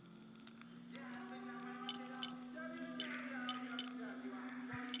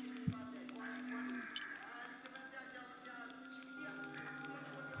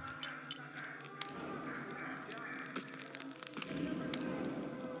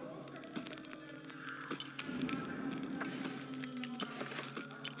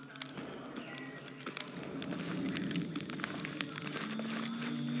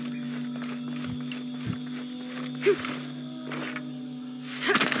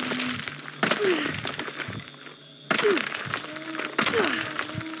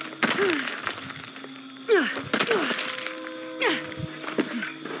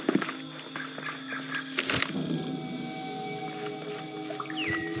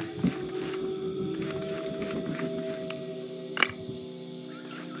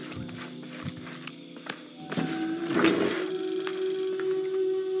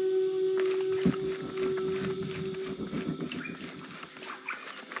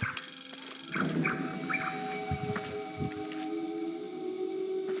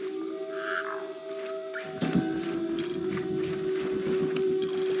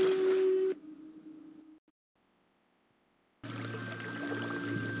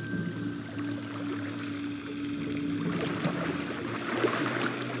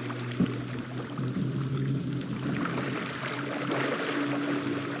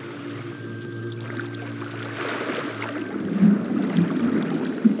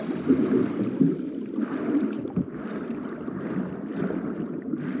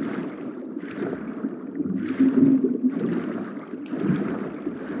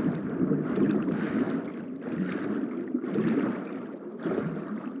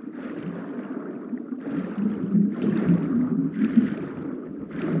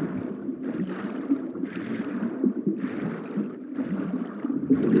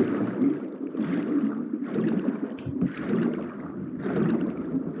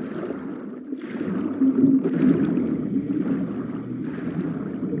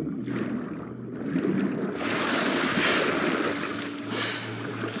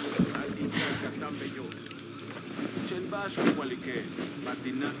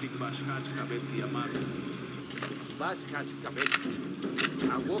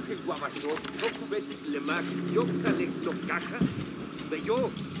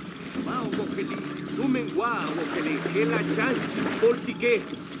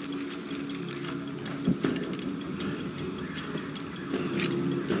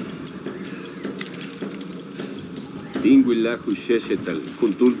 Tinguila Husheshetal,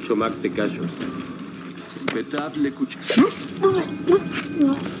 Kuntul Chomak Tecasho. Betab le kuch.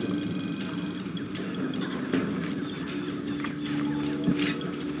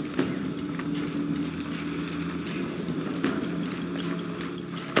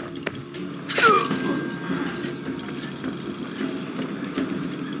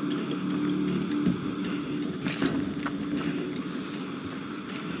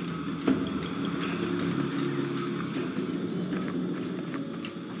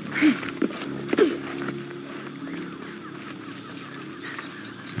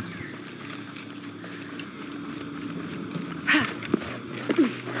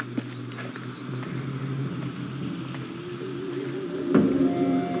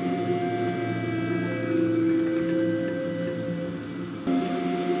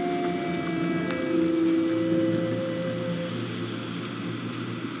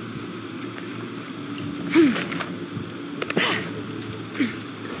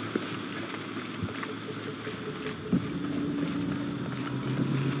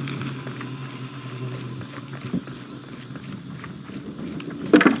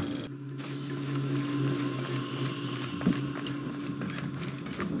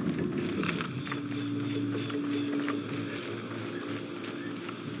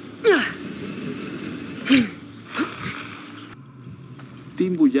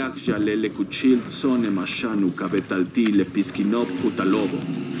 Timbuyak jalele kuchil tsone mashanu kabetalti le piskinop kutalobo.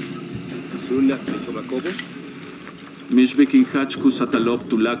 Sunak le chobakobo? Mishbekin hachku satalop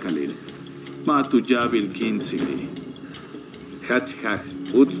tulakalil. Matu jabil kinsili. Hach hach,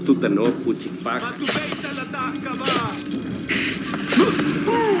 uts tutanop uchipak. Matu beita la tahkaba!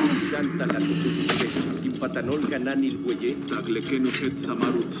 Shanta la tututuke, impatanol gananil hueye. Taglekenu het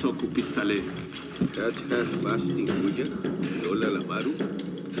samaru tsoku pistale. Hach hach basting huya, yola la maru.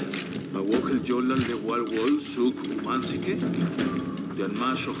 Mawok el yolal de wal suk umansike. Yan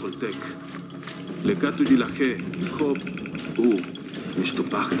masho holtek. Lekatu dilaje, hop,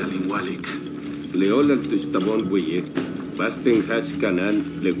 mistupachta linwalik. Leola tustabon hueye. Basten hach canan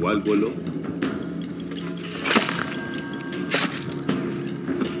le walwolo.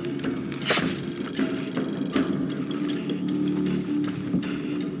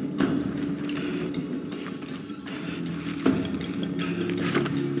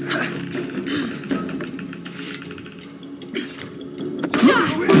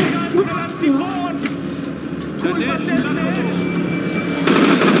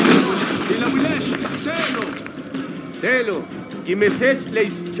 Telo, Kimesesh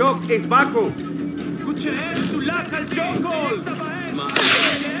leis chok es bajo. Kuchesh tulak al jokol!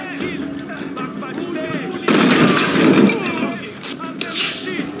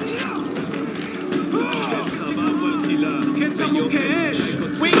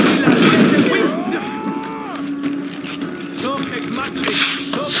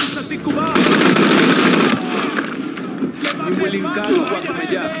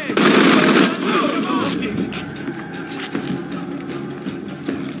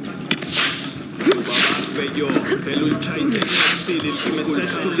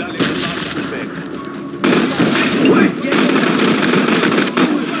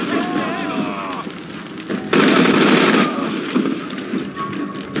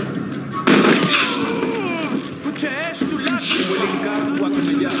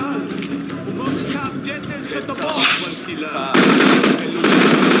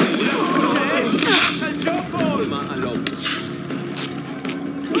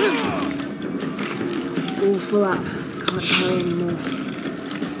 All full up. Can't carry anymore.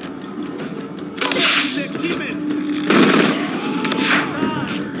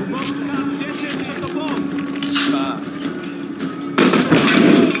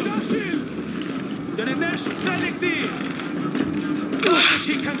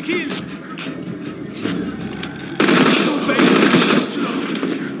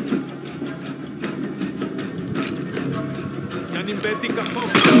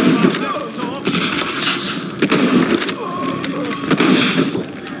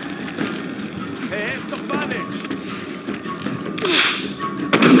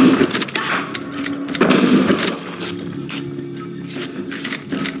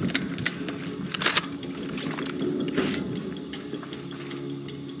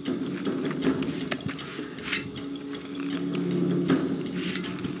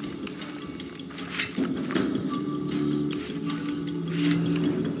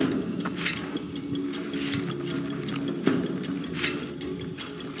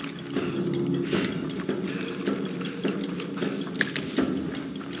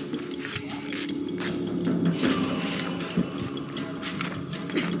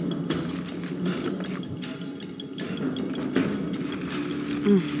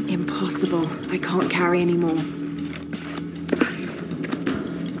 Impossible. I can't carry anymore.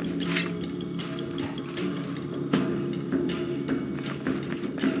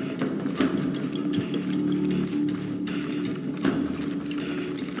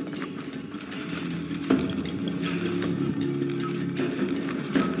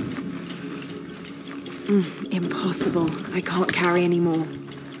 Impossible. I can't carry anymore.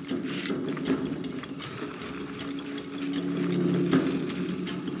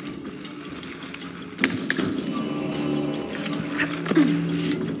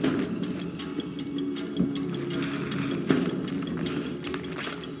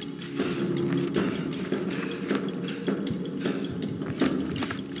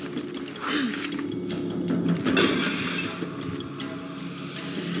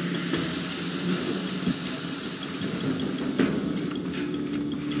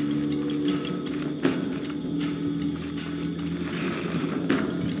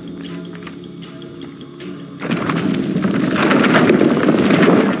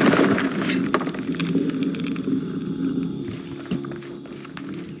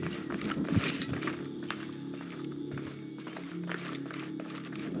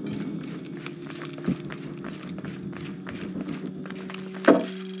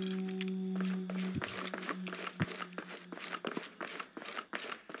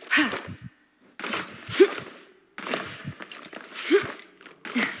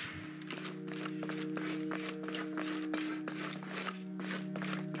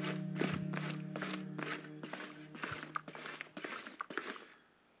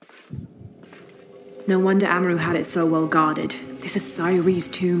 No wonder Amaru had it so well guarded. This is Sairi's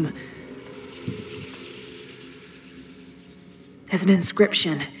tomb. There's an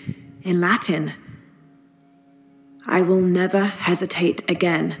inscription in Latin. I will never hesitate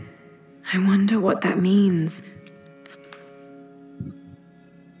again. I wonder what that means.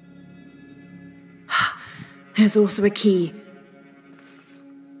 There's also a key.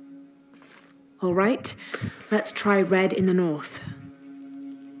 All right, let's try red in the north.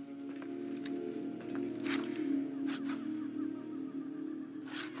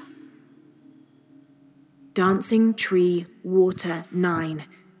 Dancing tree, water, 9.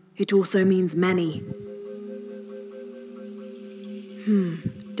 It also means many.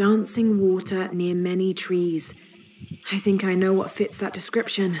 Dancing water near many trees. I think I know what fits that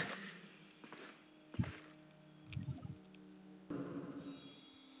description.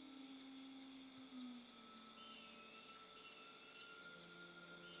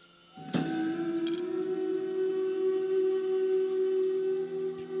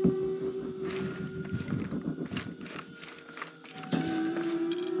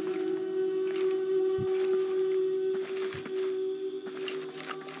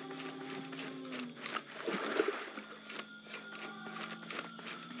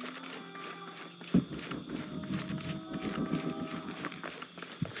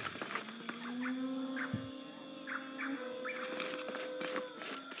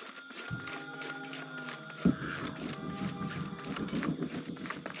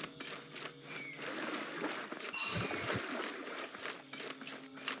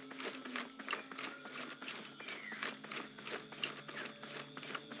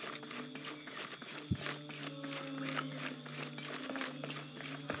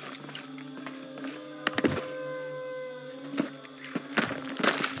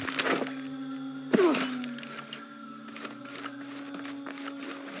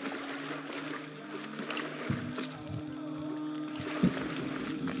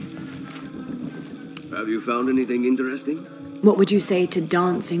 Have you found anything interesting? What would you say to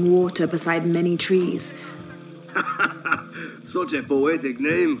dancing water beside many trees? Such a poetic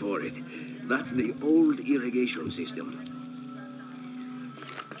name for it. That's the old irrigation system.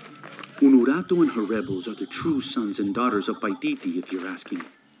 Unuratu and her rebels are the true sons and daughters of Paititi, if you're asking.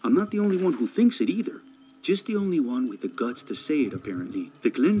 I'm not the only one who thinks it either. Just the only one with the guts to say it, apparently. The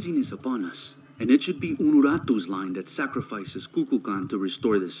cleansing is upon us, and it should be Unuratu's line that sacrifices Kukulkan to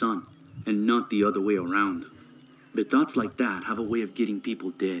restore the sun, and not the other way around. But thoughts like that have a way of getting people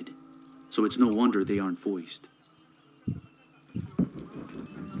dead, so it's no wonder they aren't voiced.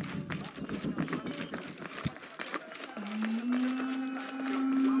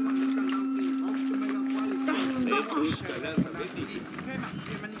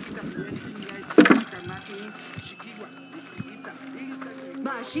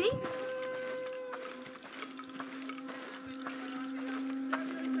 Bashi?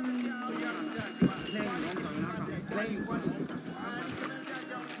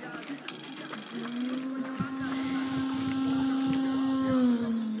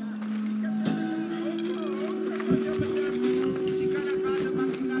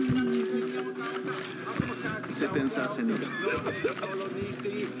 Se tensa, senor.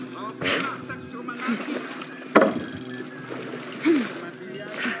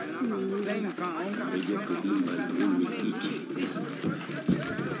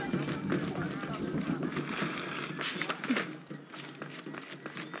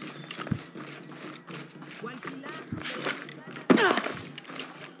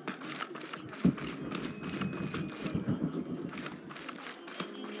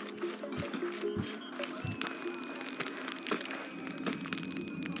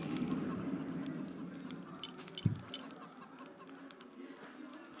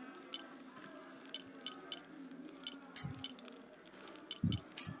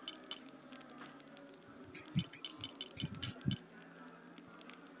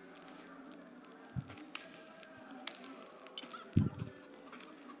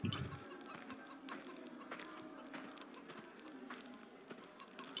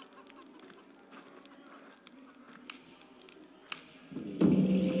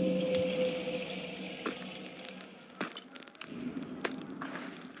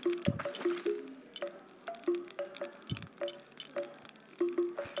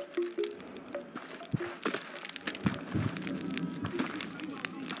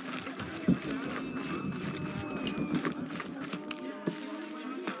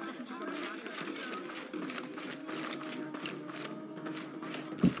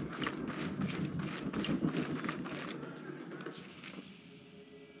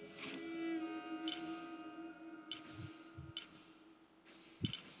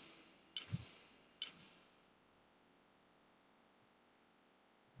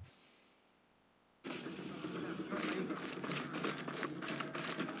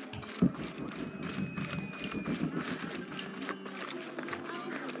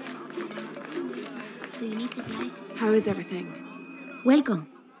 need supplies? How is everything? Welcome.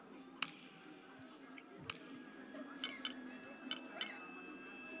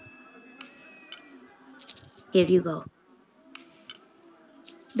 Here you go.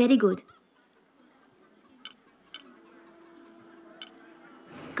 Very good.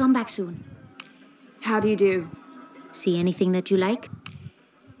 Come back soon. How do you do? See anything that you like?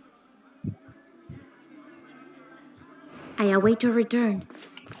 I await your return.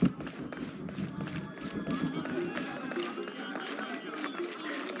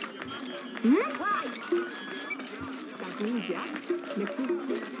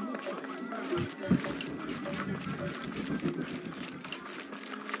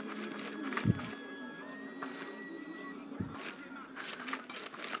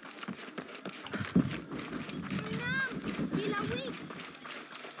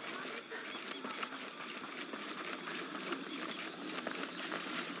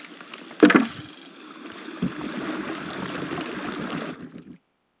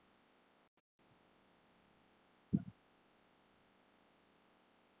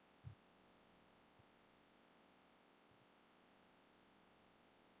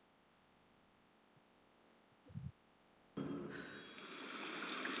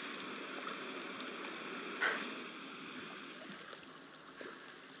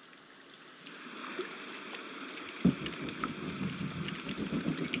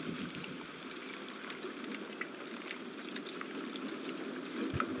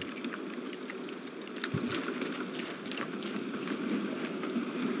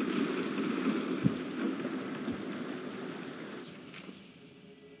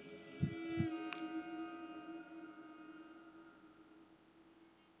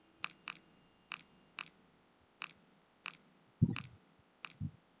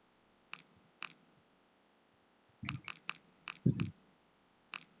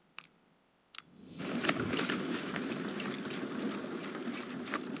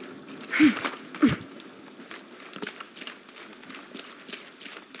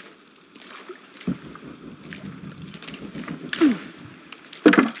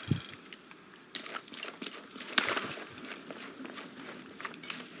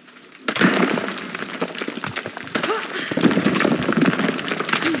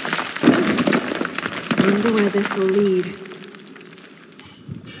 Wonder where this will lead.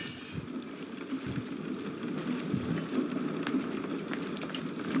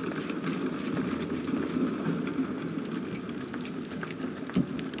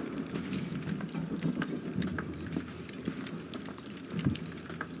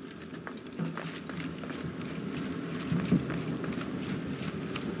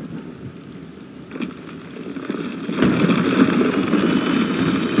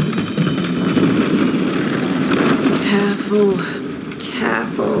 Careful,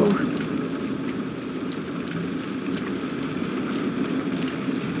 careful.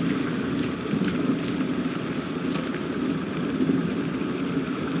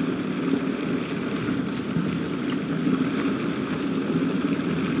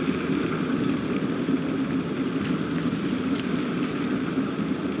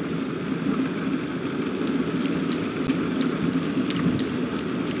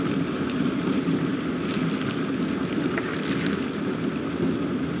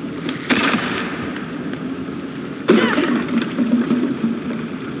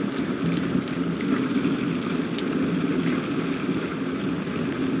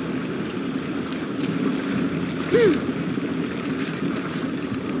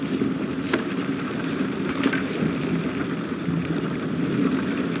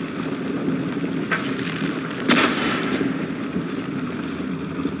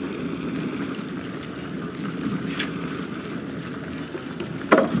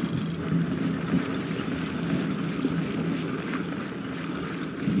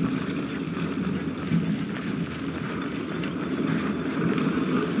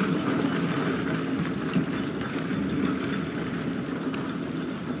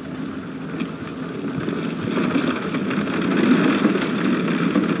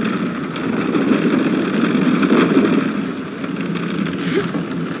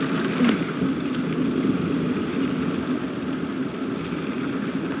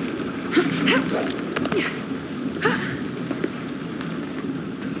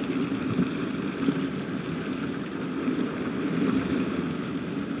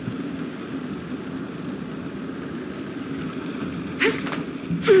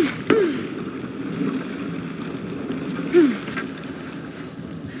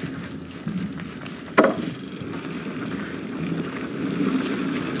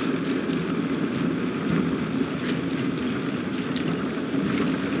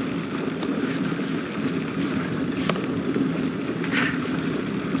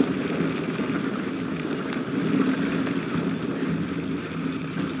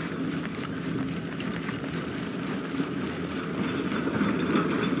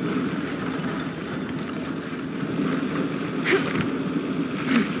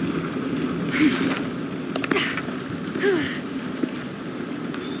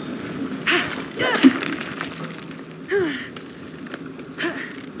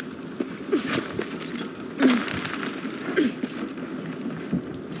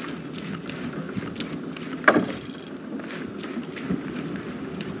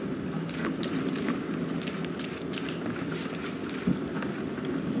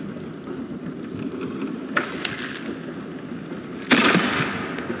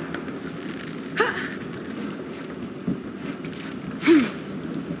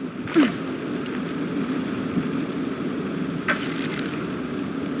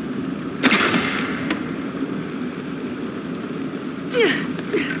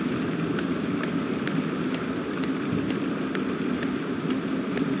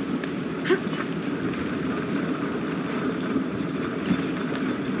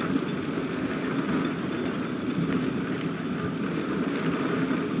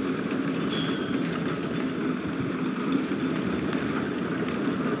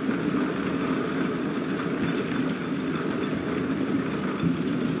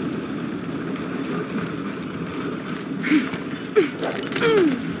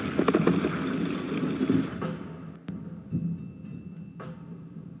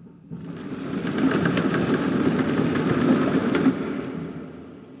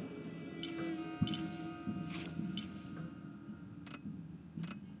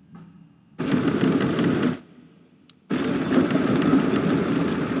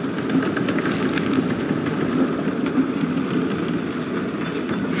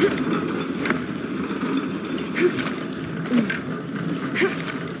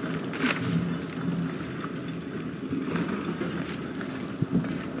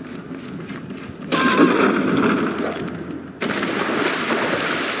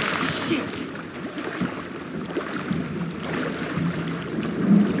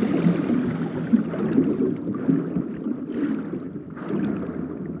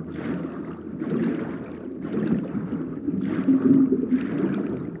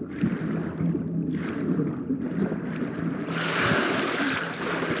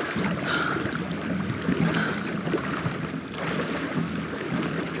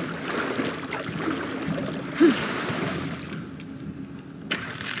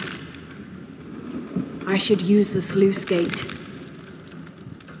 I should use the sluice gate.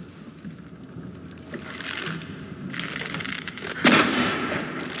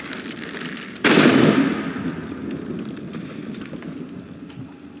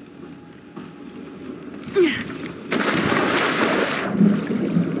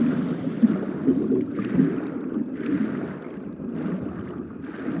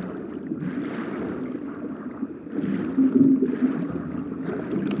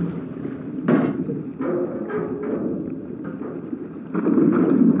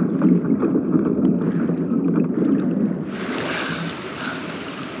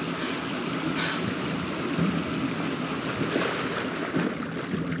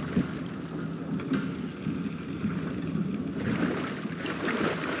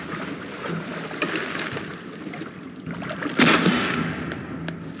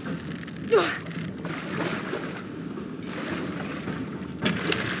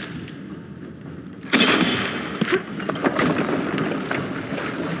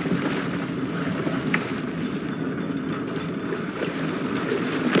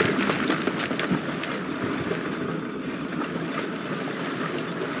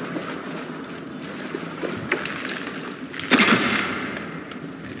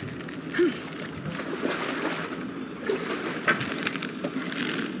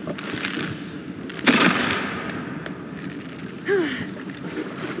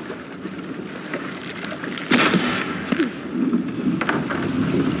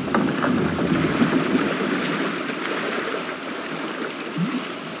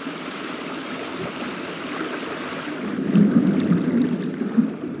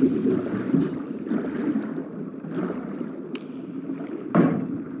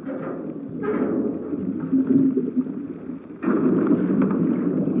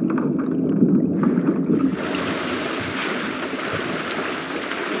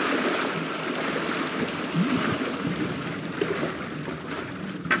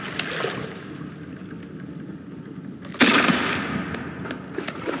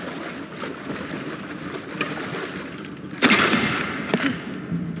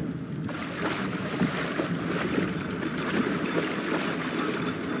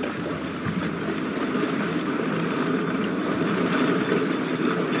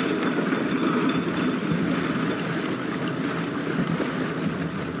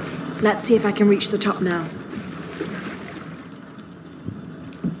 Let's see if I can reach the top now.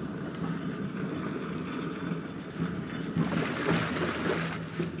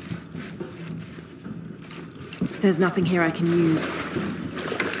 There's nothing here I can use.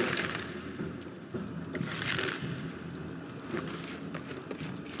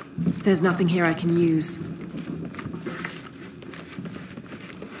 There's nothing here I can use.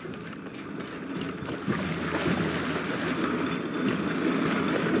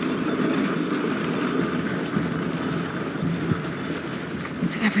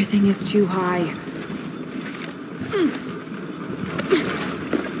 Everything is too high.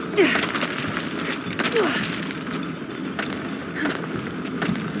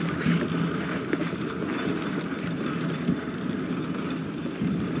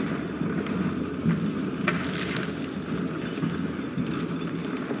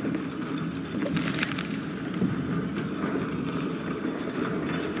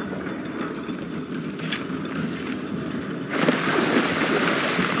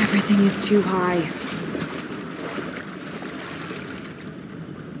 Everything is too high.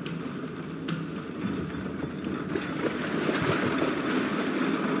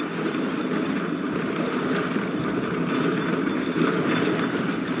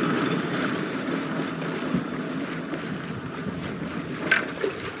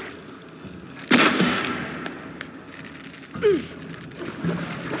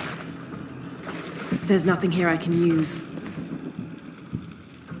 There's nothing here I can use.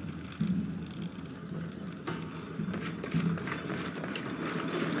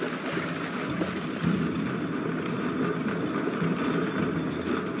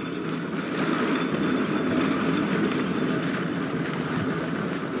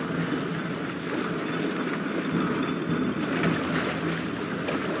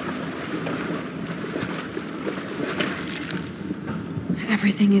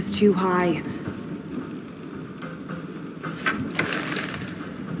 Everything is too high.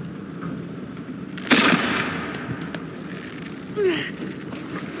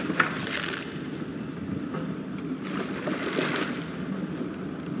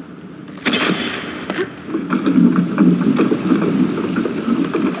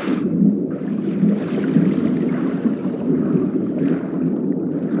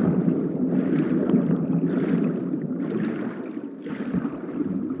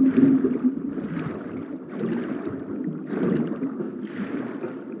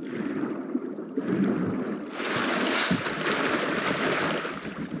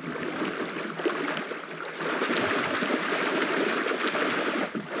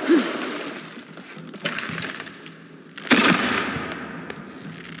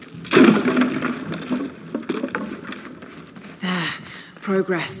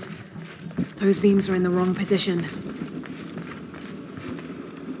 progress. Those beams are in the wrong position.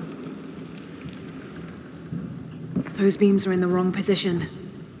 Those beams are in the wrong position.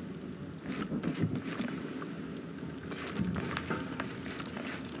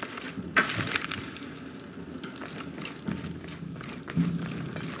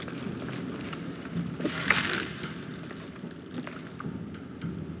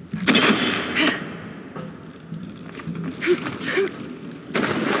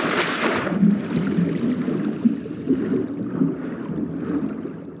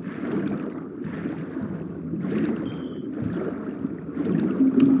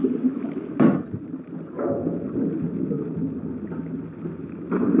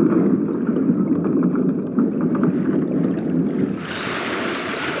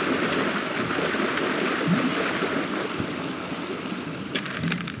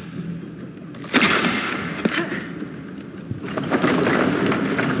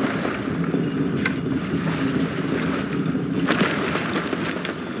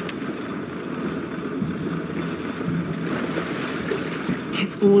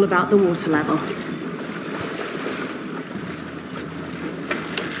 It's all about the water level.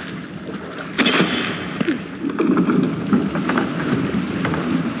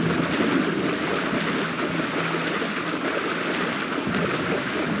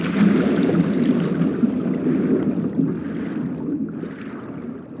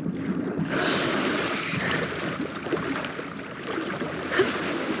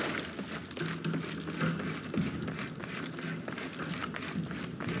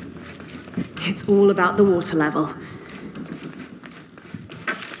 It's all about the water level.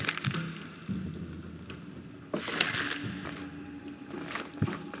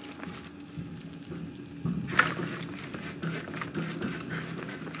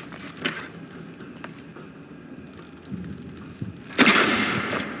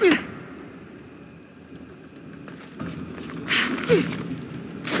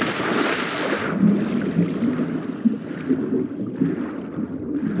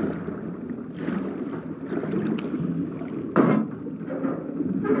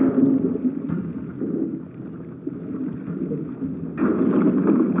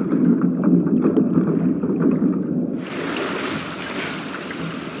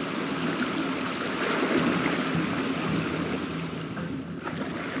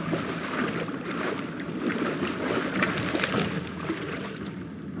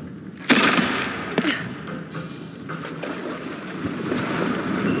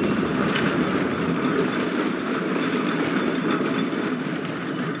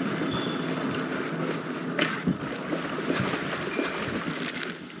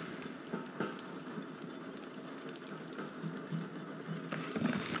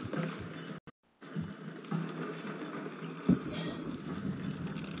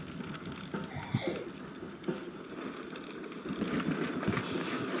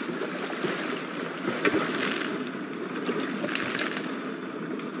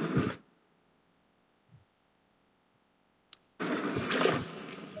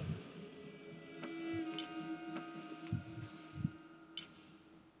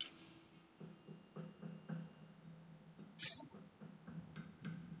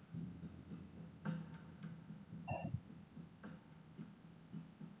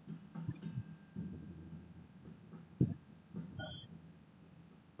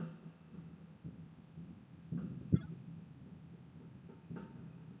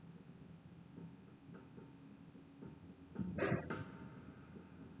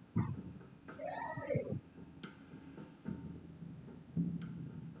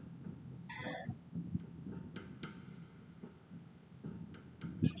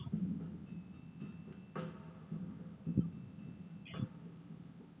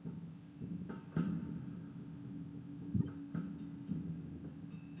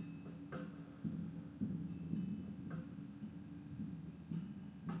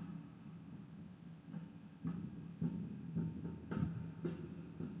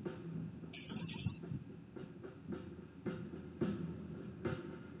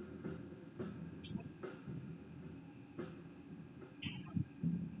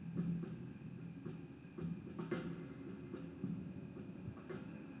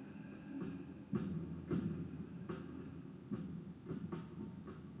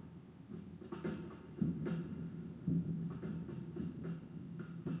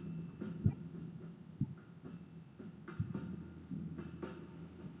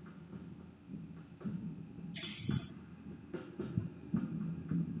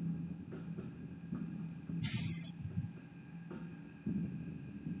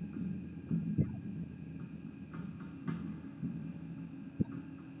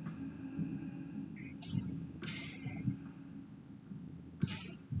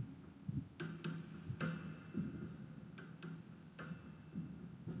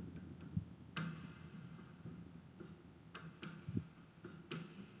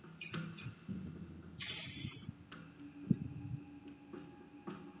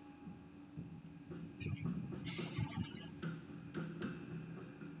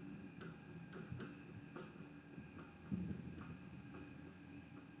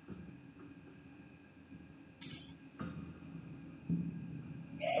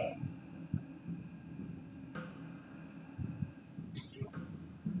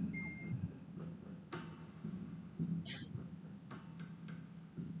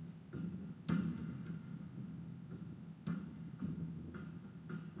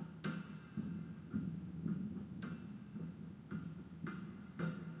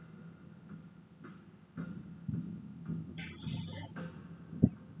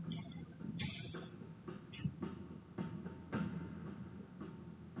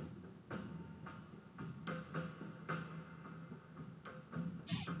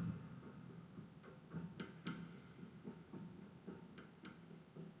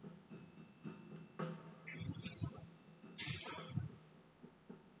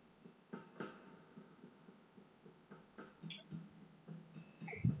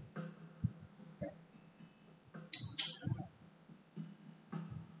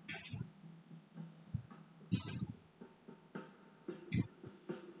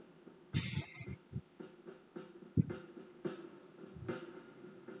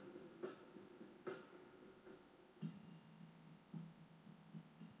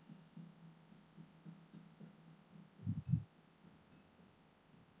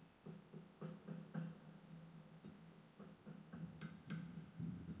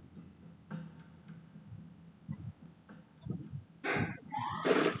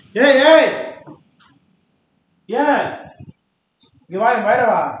 ஏய் ஏய் ஏன் இங்க வா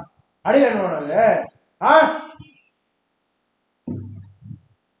வா அடி வேணும் உனக்கு ஆ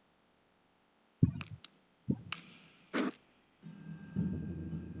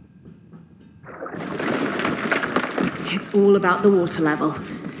It's all about the water level.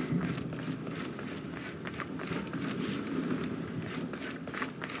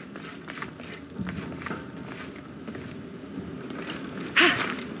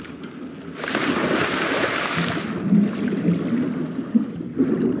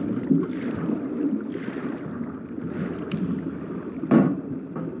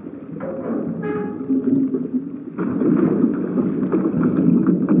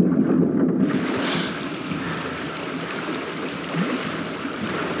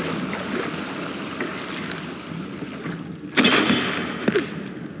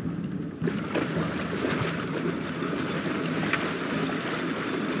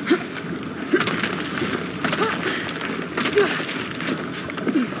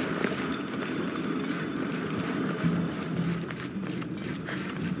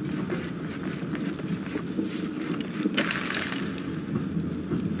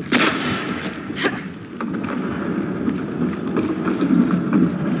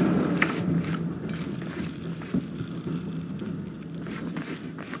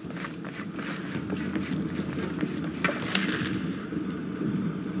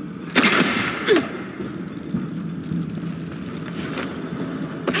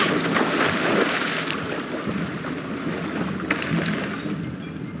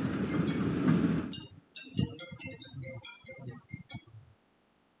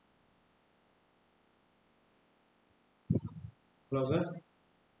 Hello sir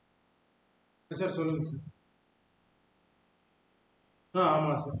sir சொல்லுங்கள் சார்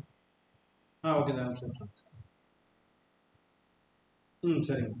ஆமாம் சார் ஓகே நான் சொல்கிறேன்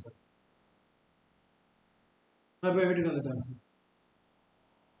சரிங்க சார் போய் வீட்டுக்கு வந்துட்டேன் sir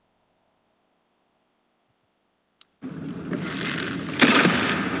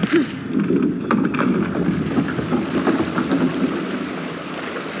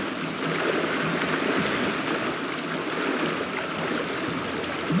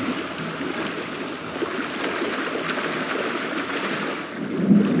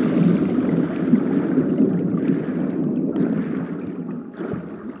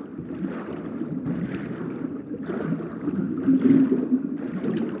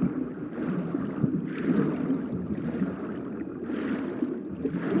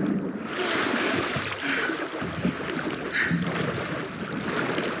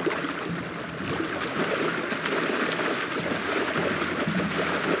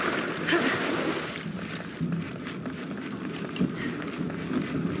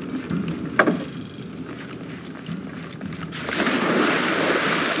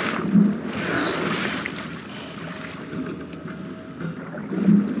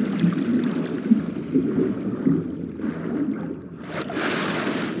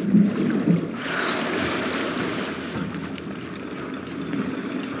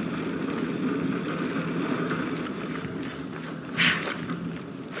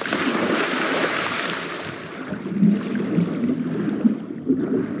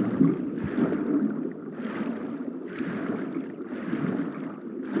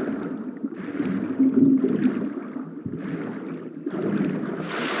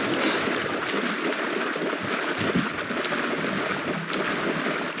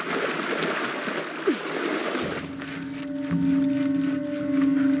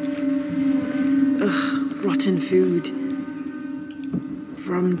Rotten food.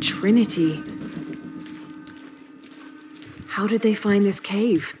 From Trinity. How did they find this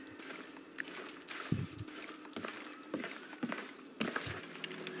cave?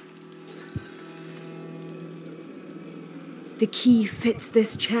 The key fits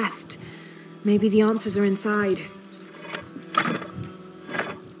this chest. Maybe the answers are inside.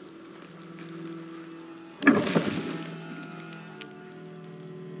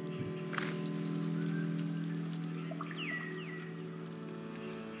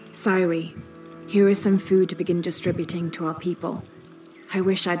 Sairi, here is some food to begin distributing to our people. I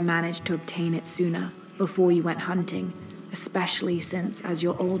wish I'd managed to obtain it sooner, before you went hunting, especially since, as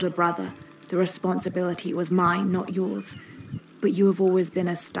your older brother, the responsibility was mine, not yours. But you have always been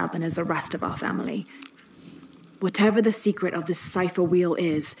as stubborn as the rest of our family. Whatever the secret of this cipher wheel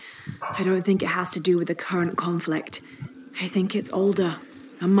is, I don't think it has to do with the current conflict. I think it's older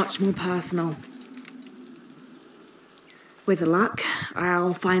and much more personal. With luck,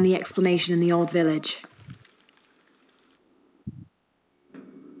 I'll find the explanation in the old village.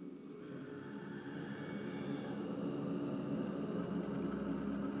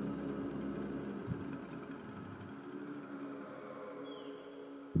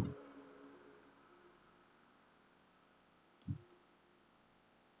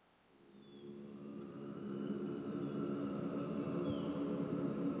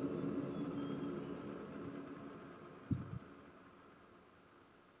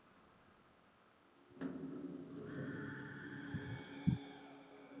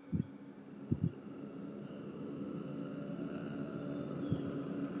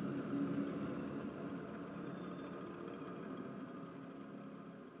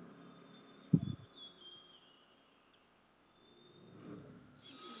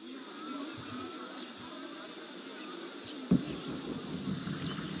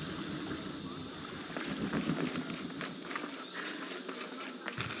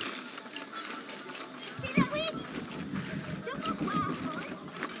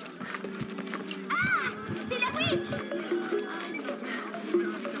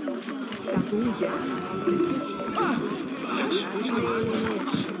 May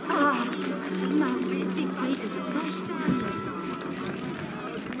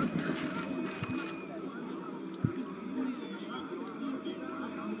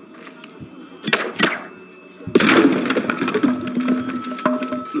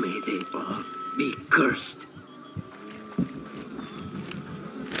they all be cursed.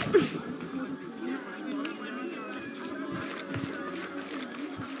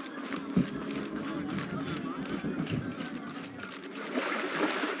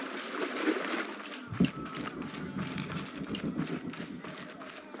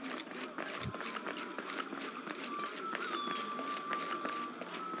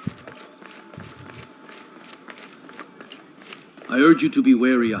 I urge you to be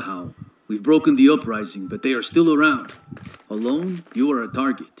wary, Ahau. We've broken the uprising, but they are still around. Alone, you are a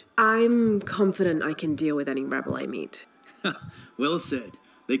target. I'm confident I can deal with any rebel I meet. Well said.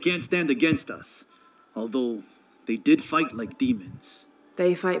 They can't stand against us. Although, they did fight like demons.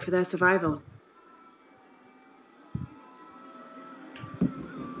 They fight for their survival.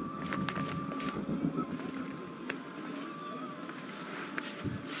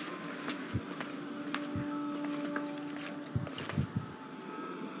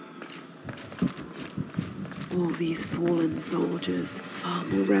 All these fallen soldiers, far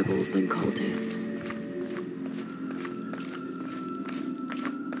more rebels than cultists.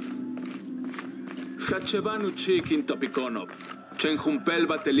 Hachebanu chikin topikonop. Chenjumpel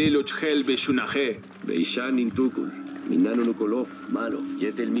batelilo chel beshunaje. Beishan intukul. Minano nukolov. Malov.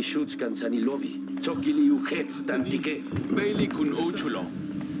 Yetel mishuts kansanilobi. Tsokili uchetz tantike. Beili kun ochulo.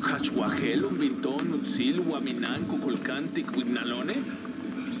 Hachwahel binton utzil waminan kukulkantik wignalone.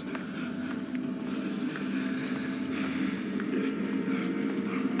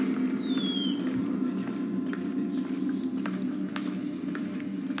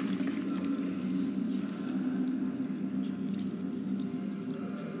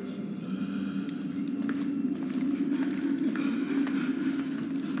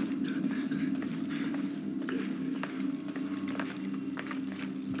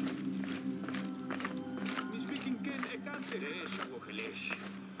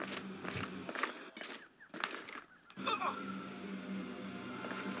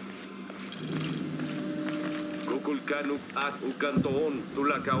 Kukulkanuk at ukantoon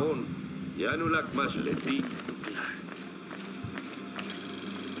tulakaon. Yanulak mas leti.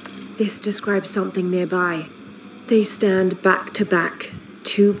 This describes something nearby. They stand back to back,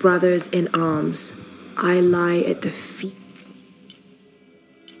 two brothers in arms. I lie at the feet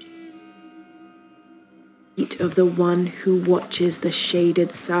of the one who watches the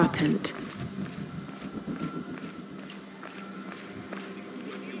shaded serpent.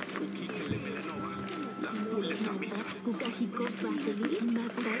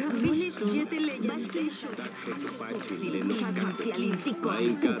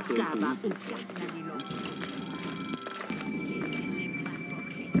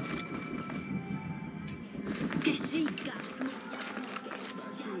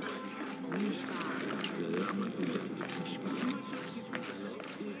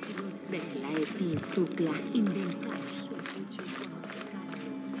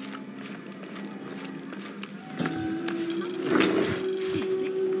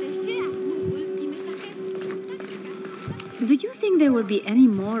 Do you think there will be any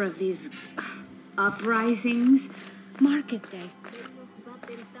more of these uprisings? Market day.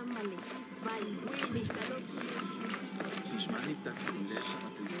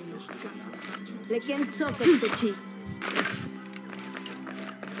 Leken chopper, Pechi.